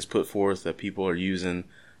has put forth that people are using,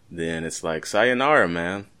 then it's like, sayonara,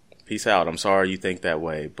 man. Peace out. I'm sorry you think that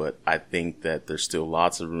way, but I think that there's still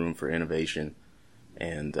lots of room for innovation,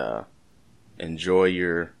 and enjoy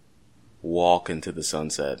your walk into the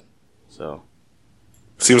sunset. So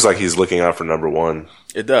Seems like he's looking out for number one.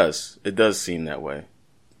 it does seem that way.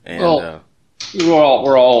 And Well,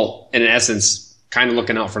 we're all in essence kind of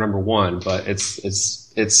looking out for number one, but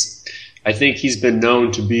it's I think he's been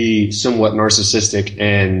known to be somewhat narcissistic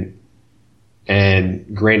and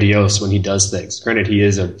grandiose when he does things. Granted, he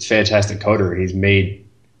is a fantastic coder, and he's made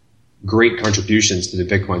great contributions to the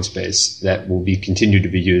Bitcoin space that will be continued to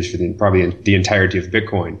be used for probably the entirety of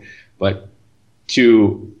Bitcoin. But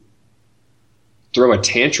to throw a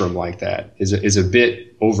tantrum like that is a bit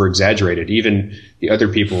over exaggerated. Even the other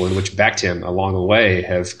people in which backed him along the way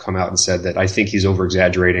have come out and said that I think he's over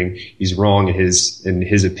exaggerating. He's wrong in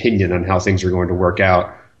his opinion on how things are going to work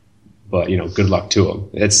out. But good luck to him.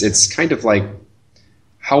 It's kind of like,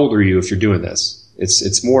 how old are you if you're doing this?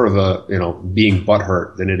 It's more of a being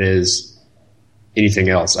butthurt than it is anything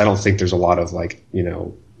else. I don't think there's a lot of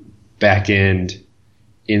back end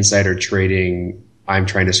insider trading. I'm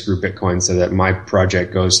trying to screw Bitcoin so that my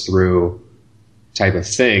project goes through type of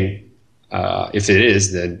thing. If it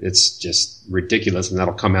is, then it's just ridiculous, and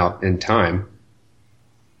that'll come out in time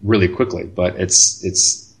really quickly. But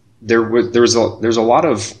there's a lot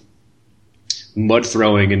of mud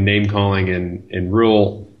throwing and name calling and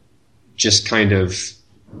real just kind of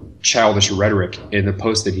childish rhetoric in the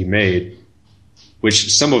post that he made,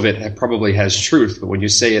 which some of it probably has truth, but when you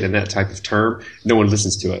say it in that type of term, no one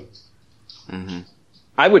listens to it. mm-hmm.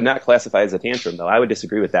 I would not classify as a tantrum, though. I would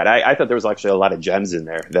disagree with that. I thought there was actually a lot of gems in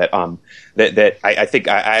there that I think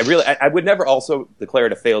I would never also declare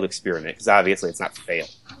it a failed experiment, because obviously it's not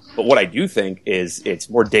failed. But what I do think is it's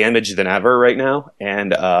more damaged than ever right now,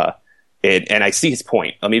 and I see his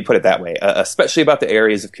point. Let me put it that way, especially about the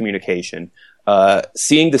areas of communication.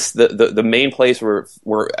 Seeing this, the main place where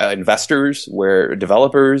investors, where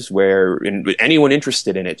developers, where anyone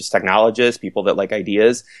interested in it, just technologists, people that like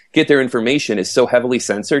ideas, get their information is so heavily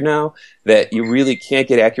censored now that you really can't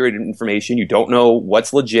get accurate information. You don't know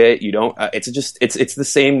what's legit. You don't. It's the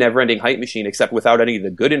same never-ending hype machine, except without any of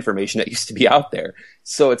the good information that used to be out there.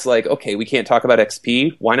 So it's like, okay, we can't talk about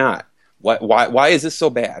XP. Why not? Why is this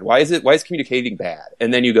so bad? Why is communicating bad?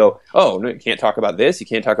 And then you go, oh, no, you can't talk about this. You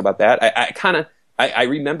can't talk about that. I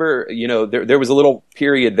remember, there was a little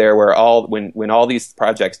period there where when all these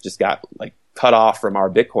projects just got like cut off from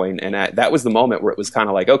our Bitcoin. And that was the moment where it was kind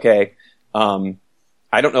of like, okay,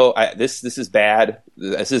 I don't know. This is bad.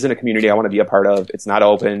 This isn't a community I want to be a part of. It's not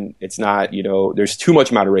open. It's not, there's too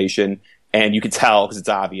much moderation. And you could tell because it's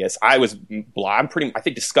obvious. I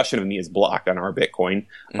think discussion of me is blocked on our Bitcoin.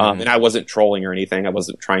 And I wasn't trolling or anything. I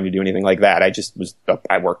wasn't trying to do anything like that.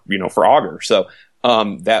 I worked, for Augur. So,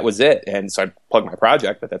 that was it. And so I plugged my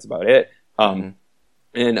project, but that's about it. And,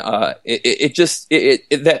 if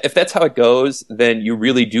that's how it goes, then you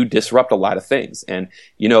really do disrupt a lot of things. And,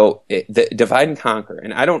 the divide and conquer.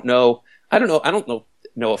 And I don't know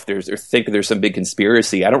if think there's some big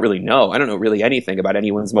conspiracy. I don't really know. I don't know really anything about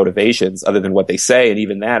anyone's motivations other than what they say, and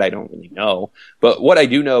even that I don't really know. But what I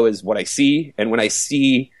do know is what I see, and when I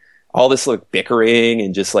see all this bickering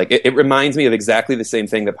and just it reminds me of exactly the same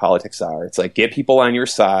thing that politics are. It's like, get people on your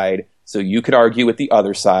side so you could argue with the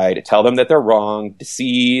other side, tell them that they're wrong,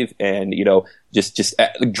 deceive, and just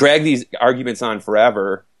drag these arguments on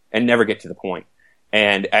forever and never get to the point.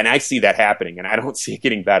 And I see that happening, and I don't see it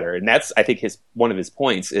getting better. And that's, I think, one of his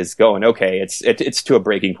points is going, okay, it's to a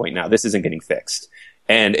breaking point now. This isn't getting fixed.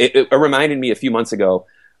 And it reminded me a few months ago,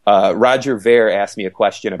 Roger Ver asked me a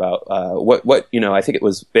question about I think it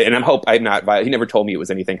was, and he never told me it was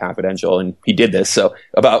anything confidential, and he did this. So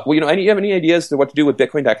about, you have any ideas to what to do with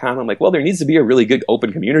Bitcoin.com? I'm like, well, there needs to be a really good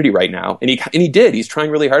open community right now. And he did. He's trying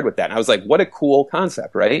really hard with that. And I was like, what a cool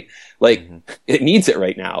concept, right? It needs it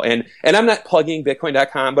right now. And I'm not plugging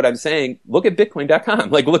Bitcoin.com, but I'm saying, look at Bitcoin.com.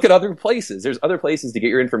 Look at other places. There's other places to get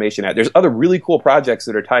your information at. There's other really cool projects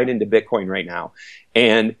that are tied into Bitcoin right now.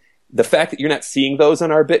 And the fact that you're not seeing those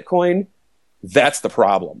on our Bitcoin, that's the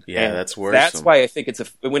problem. Yeah, and that's worse. That's why I think it's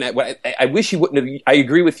I wish you wouldn't have. I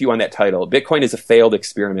agree with you on that title. Bitcoin is a failed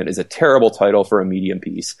experiment is a terrible title for a Medium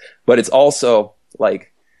piece, but it's also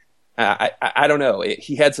I don't know.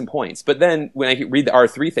 He had some points, but then when I read the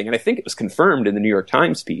R3 thing, and I think it was confirmed in the New York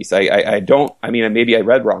Times piece. Maybe I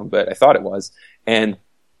read wrong, but I thought it was. And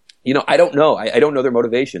I don't know. I don't know their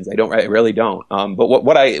motivations. I really don't. But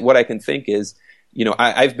what I can think is,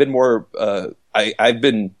 I've been more. I've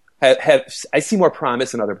been I see more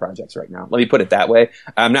promise in other projects right now. Let me put it that way.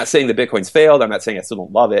 I'm not saying that Bitcoin's failed. I'm not saying I still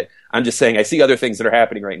don't love it. I'm just saying I see other things that are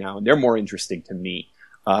happening right now, and they're more interesting to me.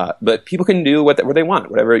 But people can do what they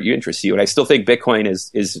want, whatever interests you. And I still think Bitcoin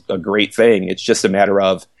is a great thing. It's just a matter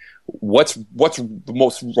of what's the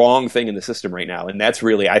most wrong thing in the system right now, and that's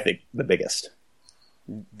really, I think, the biggest.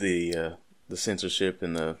 The censorship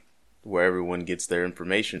and the where everyone gets their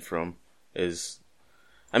information from is.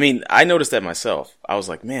 I mean, I noticed that myself. I was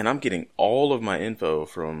like, man, I'm getting all of my info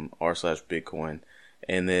from r/Bitcoin.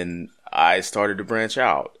 And then I started to branch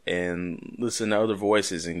out and listen to other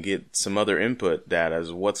voices and get some other input data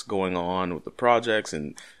as what's going on with the projects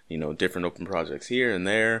and, different open projects here and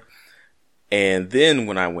there. And then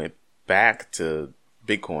when I went back to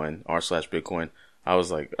Bitcoin, r/Bitcoin, I was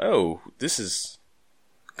like, oh, this is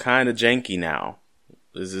kind of janky now.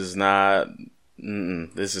 This is not,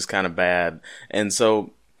 this is kind of bad. And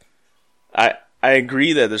so I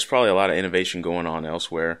agree that there's probably a lot of innovation going on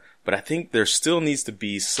elsewhere, but I think there still needs to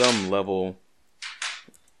be some level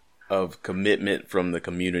of commitment from the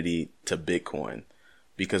community to Bitcoin,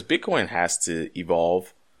 because Bitcoin has to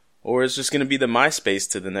evolve, or it's just going to be the MySpace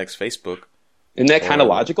to the next Facebook. Isn't that kind of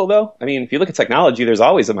logical, though? I mean, if you look at technology, there's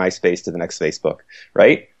always a MySpace to the next Facebook,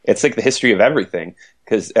 right? It's like the history of everything,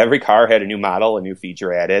 because every car had a new model, a new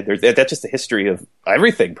feature added. That's just the history of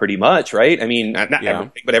everything, pretty much, right? I mean, not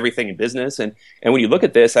everything, but everything in business. And when you look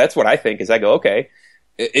at this, that's what I think is I go, okay,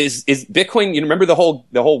 is Bitcoin, remember the whole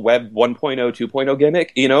Web 1.0, 2.0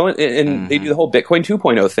 gimmick, and they do the whole Bitcoin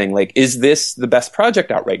 2.0 thing. Like, is this the best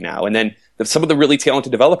project out right now? And then some of the really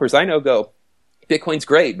talented developers I know go, Bitcoin's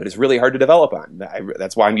great, but it's really hard to develop on.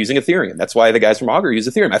 That's why I'm using Ethereum. That's why the guys from Augur use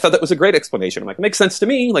Ethereum. I thought that was a great explanation. I'm like, it makes sense to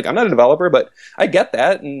me. Like, I'm not a developer, but I get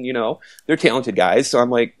that. And, they're talented guys. So I'm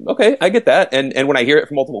like, okay, I get that. And when I hear it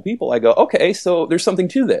from multiple people, I go, okay, so there's something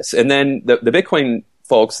to this. And then the Bitcoin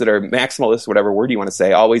folks that are maximalists, whatever word you want to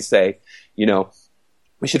say, always say,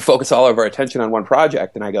 we should focus all of our attention on one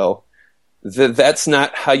project. And I go, that's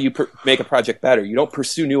not how you make a project better. You don't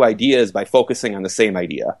pursue new ideas by focusing on the same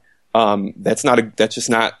idea. That's just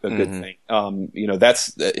not a good thing.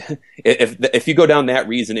 That's if you go down that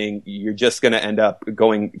reasoning, you're just going to end up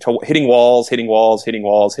going to hitting walls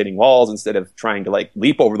instead of trying to like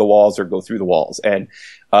leap over the walls or go through the walls. And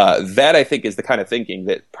that I think is the kind of thinking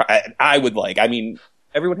that I would like. I mean,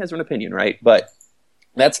 everyone has their own opinion, right? But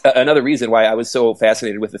that's another reason why I was so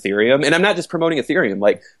fascinated with Ethereum. And I'm not just promoting Ethereum.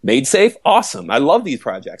 Like, Made Safe, awesome. I love these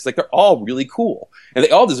projects. Like, they're all really cool. And they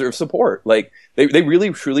all deserve support. Like, they really,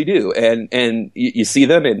 truly do. And you see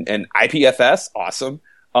them in IPFS, awesome.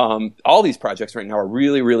 All these projects right now are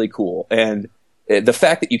really, really cool. And the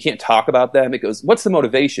fact that you can't talk about them, it goes, what's the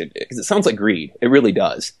motivation? Because it sounds like greed. It really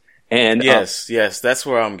does. And yes. That's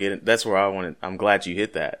where I'm getting, that's where I'm glad you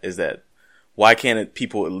hit that, is that why can't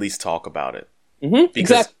people at least talk about it? Mm-hmm, because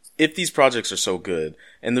exactly. If these projects are so good,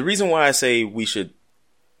 and the reason why I say we should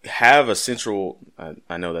have a central,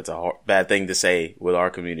 I know that's a bad thing to say with our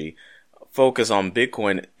community, focus on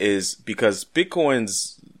Bitcoin, is because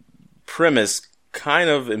Bitcoin's premise kind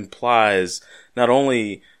of implies not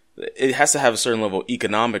only it has to have a certain level of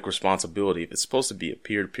economic responsibility. If it's supposed to be a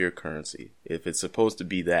peer-to-peer currency, if it's supposed to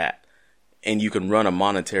be that, and you can run a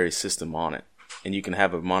monetary system on it, and you can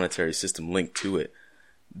have a monetary system linked to it,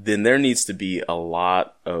 then there needs to be a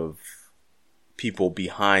lot of people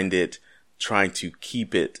behind it trying to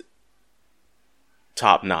keep it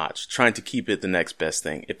top notch, trying to keep it the next best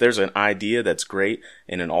thing. If there's an idea that's great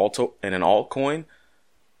in an altcoin,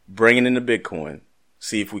 bring it into Bitcoin.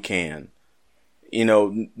 See if we can,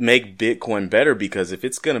 make Bitcoin better, because if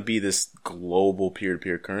it's going to be this global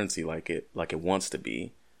peer-to-peer currency like it wants to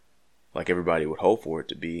be, like everybody would hope for it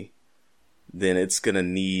to be, then it's going to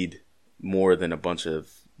need more than a bunch of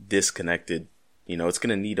disconnected, it's going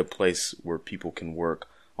to need a place where people can work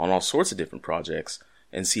on all sorts of different projects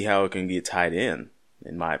and see how it can get tied in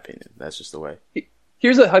my opinion. That's just the way.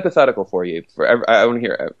 Here's a hypothetical for you. I want to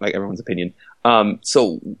hear like everyone's opinion.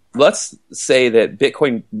 So let's say that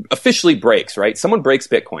Bitcoin officially breaks, right? Someone breaks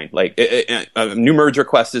Bitcoin, like a new merge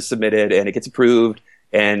request is submitted and it gets approved,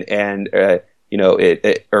 and or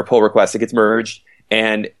a pull request, it gets merged,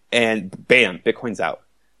 and bam, Bitcoin's out.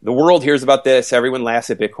 The world hears about this. Everyone laughs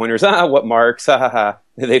at Bitcoiners. What marks? Ha ha ha.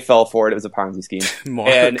 They fell for it. It was a Ponzi scheme.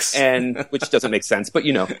 Marks. And which doesn't make sense. But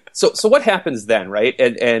so what happens then, right?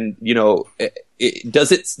 And does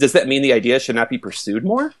that mean the idea should not be pursued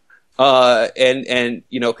more?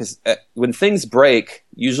 Because when things break,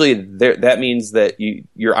 usually that means that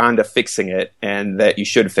you're on to fixing it, and that you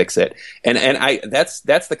should fix it. And that's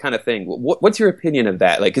the kind of thing. What's your opinion of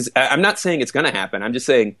that? Like, because I'm not saying it's going to happen. I'm just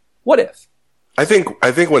saying, what if? I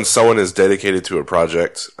think when someone is dedicated to a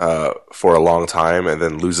project for a long time and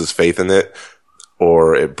then loses faith in it,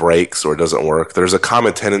 or it breaks or it doesn't work, there's a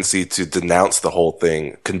common tendency to denounce the whole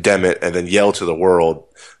thing, condemn it, and then yell to the world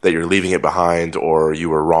that you're leaving it behind or you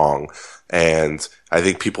were wrong. And I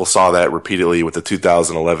think people saw that repeatedly with the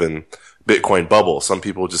 2011 Bitcoin bubble. Some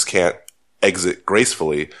people just can't exit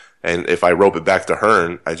gracefully. And if I rope it back to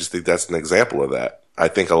Hearn, I just think that's an example of that. I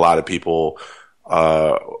think a lot of people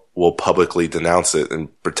will publicly denounce it and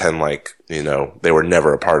pretend like, they were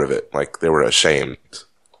never a part of it, like they were ashamed.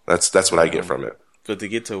 That's what I get from it. But to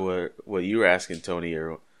get to what you were asking, Tony,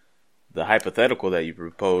 or the hypothetical that you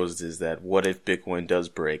proposed is that what if Bitcoin does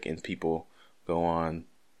break and people go on,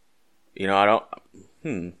 it's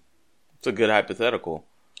a good hypothetical.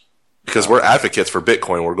 Because we're advocates for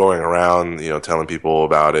Bitcoin. We're going around, telling people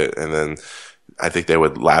about it. And then I think they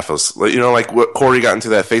would laugh us, like what Corey got into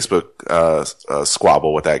that Facebook,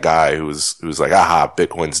 squabble with that guy who's like, aha,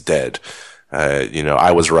 Bitcoin's dead.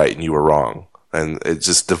 I was right and you were wrong. And it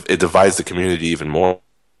just, it divides the community even more.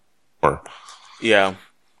 Yeah.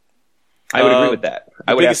 I would agree with that.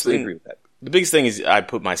 I would absolutely agree with that. The biggest thing is I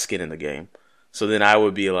put my skin in the game. So then I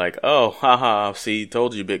would be like, oh, haha, see,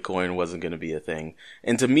 told you Bitcoin wasn't going to be a thing.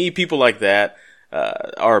 And to me, people like that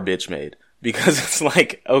are a bitch made. Because it's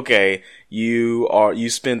like, okay, you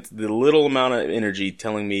spent the little amount of energy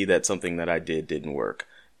telling me that something that I did didn't work.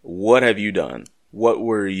 What have you done? What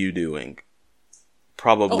were you doing?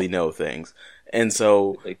 Probably no things. And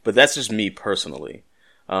so, but that's just me personally.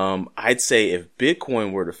 I'd say if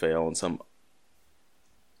Bitcoin were to fail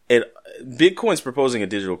Bitcoin's proposing a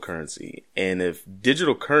digital currency, and if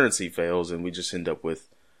digital currency fails and we just end up with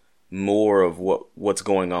more of what's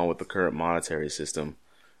going on with the current monetary system,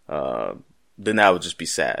 then I would just be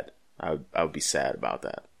sad. I would be sad about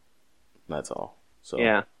that. That's all. So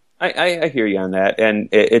yeah, I hear you on that, and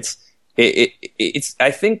it's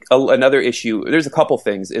I think another issue. There's a couple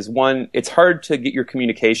things. Is one, it's hard to get your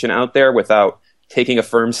communication out there without taking a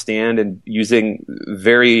firm stand and using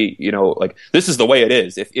very, like, this is the way it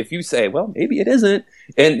is. If you say, well, maybe it isn't,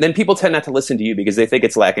 and then people tend not to listen to you because they think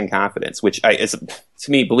it's lacking confidence, which to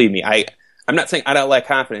me, believe me, I'm not saying I don't lack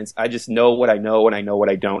confidence. I just know what I know and I know what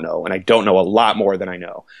I don't know. And I don't know a lot more than I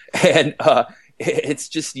know. And, it's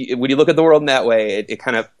just, when you look at the world in that way, it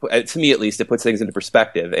kind of, to me at least, it puts things into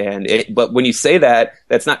perspective. But when you say that,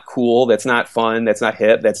 that's not cool, that's not fun, that's not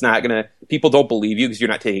hip, people don't believe you because you're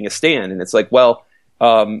not taking a stand. And it's like, well,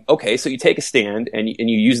 okay, so you take a stand and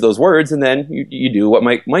you use those words, and then you do what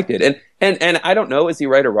Mike did. And I don't know, is he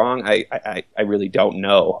right or wrong? I really don't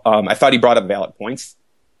know. I thought he brought up valid points.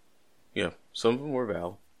 Yeah, some of them were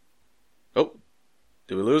valid. Oh,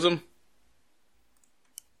 did we lose him?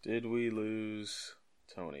 Did we lose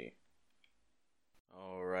Tony?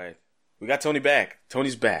 All right. We got Tony back.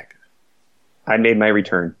 Tony's back. I made my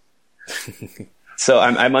return. So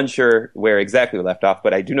I'm unsure where exactly we left off,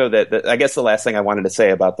 but I do know that I guess the last thing I wanted to say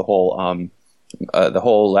about the whole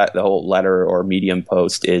letter or Medium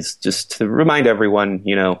post is just to remind everyone,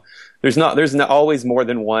 there's not always more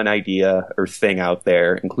than one idea or thing out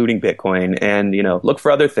there, including Bitcoin, and look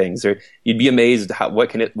for other things. Or you'd be amazed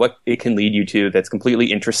what it can lead you to that's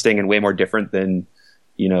completely interesting and way more different than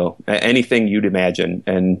anything you'd imagine.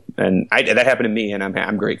 And that happened to me, and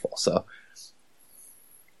I'm grateful. So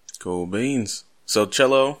cool beans. So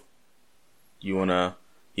Cello, you got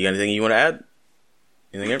anything you want to add?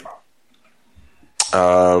 Anything here?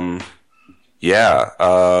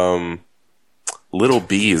 Yeah. Little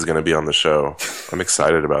B is going to be on the show. I'm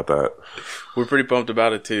excited about that. We're pretty pumped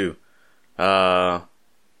about it too. Yeah.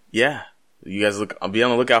 You guys be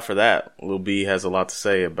on the lookout for that. Lil B has a lot to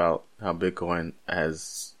say about how Bitcoin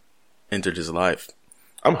has entered his life.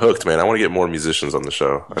 I'm hooked, man. I want to get more musicians on the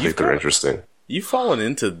show. I think they're interesting. You've fallen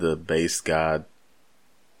into the bass god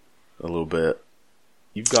a little bit.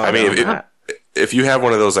 You've gone. I mean, if you have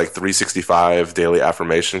one of those like 365 daily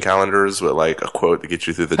affirmation calendars with like a quote to get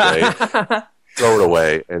you through the day, throw it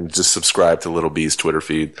away and just subscribe to Little B's Twitter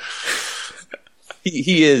feed.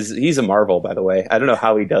 He's a marvel, by the way. I don't know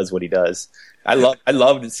how he does what he does. I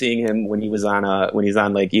loved seeing him when he's on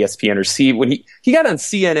like ESPN or when he got on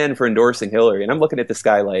CNN for endorsing Hillary, and I'm looking at this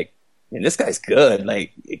guy like, man, this guy's good,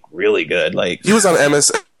 like really good. Like he was on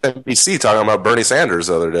MSNBC talking about Bernie Sanders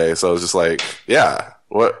the other day, so I was just like, yeah,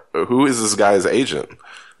 who is this guy's agent?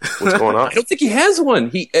 What's going on? I don't think he has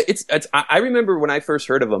one. I remember when I first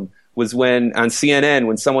heard of him was when on CNN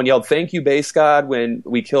when someone yelled "Thank you, base God" when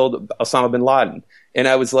we killed Osama bin Laden, and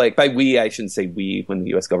I was like, by we I shouldn't say we when the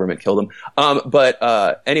U.S. government killed him.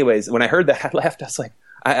 But anyways, when I heard that, I laughed. I was like,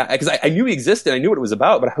 because I knew he existed, I knew what it was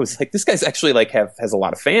about, but I was like, this guy's actually like has a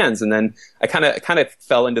lot of fans. And then I kind of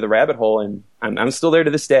fell into the rabbit hole, and I'm still there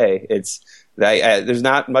to this day. There's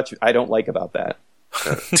not much I don't like about that.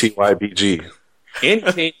 TYBG. And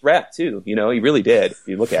he changed rap too. He really did. If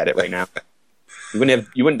you look at it right now, you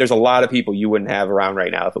wouldn't. There's a lot of people you wouldn't have around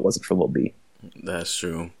right now if it wasn't for Lil B. That's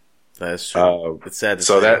true. It's sad to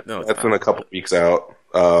so say. That's in a couple weeks out.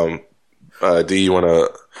 Do you want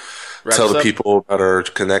to tell the people about our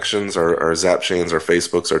connections, our Zap chains, our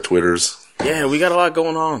Facebooks, our Twitters? Yeah, we got a lot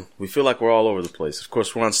going on. We feel like we're all over the place. Of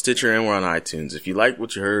course, we're on Stitcher and we're on iTunes. If you like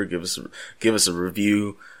what you heard, give us a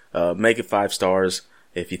review. Make it 5 stars.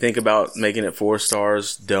 If you think about making it 4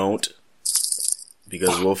 stars, don't,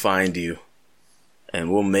 because we'll find you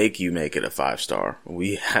and we'll make you make it a 5-star.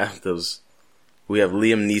 We have Liam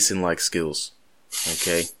Neeson like skills.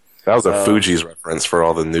 Okay. That was a Fuji's reference for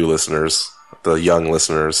all the new listeners, the young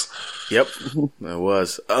listeners. Yep, it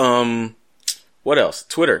was. What else?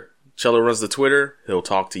 Twitter. Cello runs the Twitter. He'll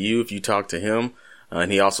talk to you if you talk to him.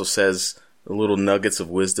 And he also says little nuggets of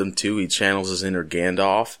wisdom, too. He channels his inner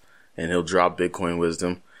Gandalf, and he'll drop Bitcoin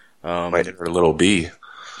wisdom. My inner Lil B.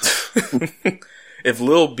 If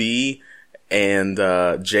Lil B and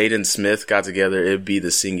Jaden Smith got together, it'd be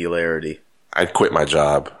the Singularity. I'd quit my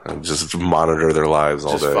job and just monitor their lives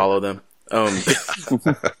all day. Just follow them.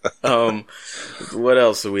 What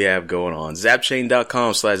else do we have going on?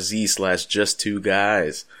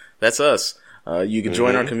 Zapchain.com/z/just2guys. That's us. You can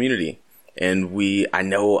join our community. And I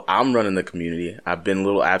know I'm running the community. I've been a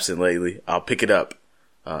little absent lately. I'll pick it up.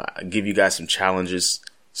 Give you guys some challenges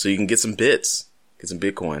so you can get some bits, get some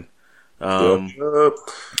Bitcoin.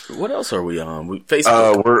 What else are we on?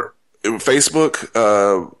 Facebook. We're Facebook.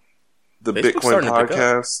 The Facebook's Bitcoin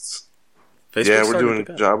podcasts. Yeah, we're doing a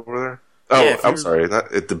good job over there. Oh, yeah, I'm sorry.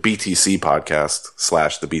 The BTC podcast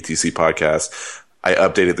 / the BTC podcast. I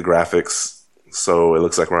updated the graphics so it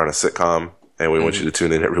looks like we're on a sitcom, and we want you to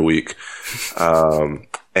tune in every week.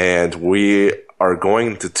 And we are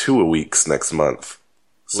going to 2 weeks next month.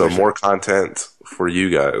 So more content for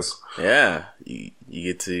you guys. Yeah. You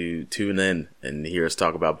get to tune in and hear us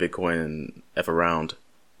talk about Bitcoin and F around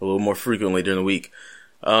a little more frequently during the week.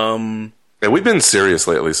 And we've been serious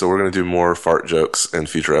lately, so we're going to do more fart jokes in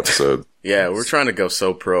future episodes. Yeah, we're trying to go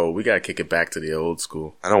so pro. We got to kick it back to the old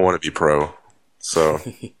school. I don't want to be pro. So.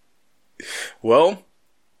 Well,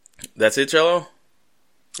 that's it, Cello?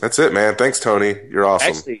 That's it, man. Thanks, Tony. You're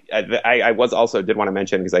awesome. Actually, I was also did want to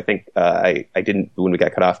mention, because I think I didn't when we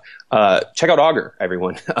got cut off. Check out Augur,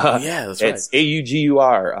 everyone. Yeah, that's right. It's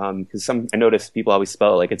AUGUR. Because I notice people always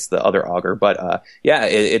spell it like it's the other Augur, but yeah,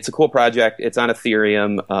 it's a cool project. It's on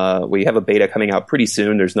Ethereum. We have a beta coming out pretty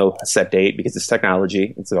soon. There's no set date because it's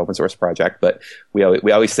technology. It's an open source project, but we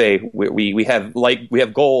always say we have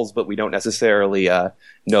goals, but we don't necessarily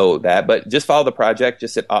know that. But just follow the project.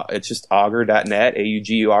 It's just augur.net,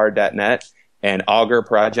 augur.net, and Augur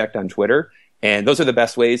Project on Twitter. And those are the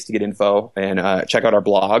best ways to get info. And check out our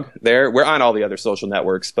blog there. We're on all the other social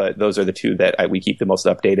networks, but those are the two that we keep the most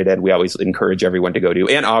updated, and we always encourage everyone to go to.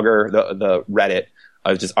 And Augur, the Reddit,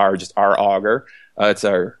 just our Augur. It's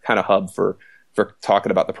our kind of hub for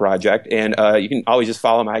talking about the project. And you can always just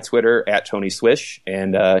follow my Twitter at Tony Swish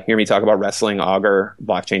and hear me talk about wrestling, Augur,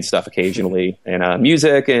 blockchain stuff occasionally, and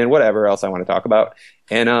music and whatever else I want to talk about.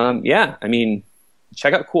 And yeah, I mean,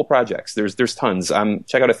 check out cool projects. There's tons.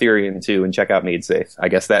 Check out Ethereum too, and check out Made Safe. I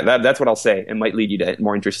guess that's what I'll say. It might lead you to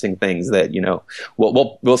more interesting things that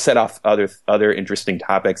we'll set off other interesting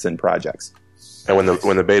topics and projects. And when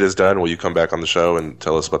the beta's done, will you come back on the show and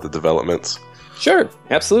tell us about the developments? Sure,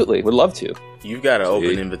 absolutely. Would love to. You've got an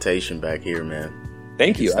open invitation back here, man.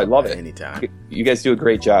 Thank you. I love it. Anytime. You guys do a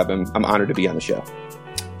great job. I'm honored to be on the show.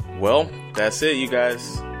 Well, that's it, you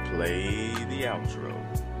guys. Play the outro.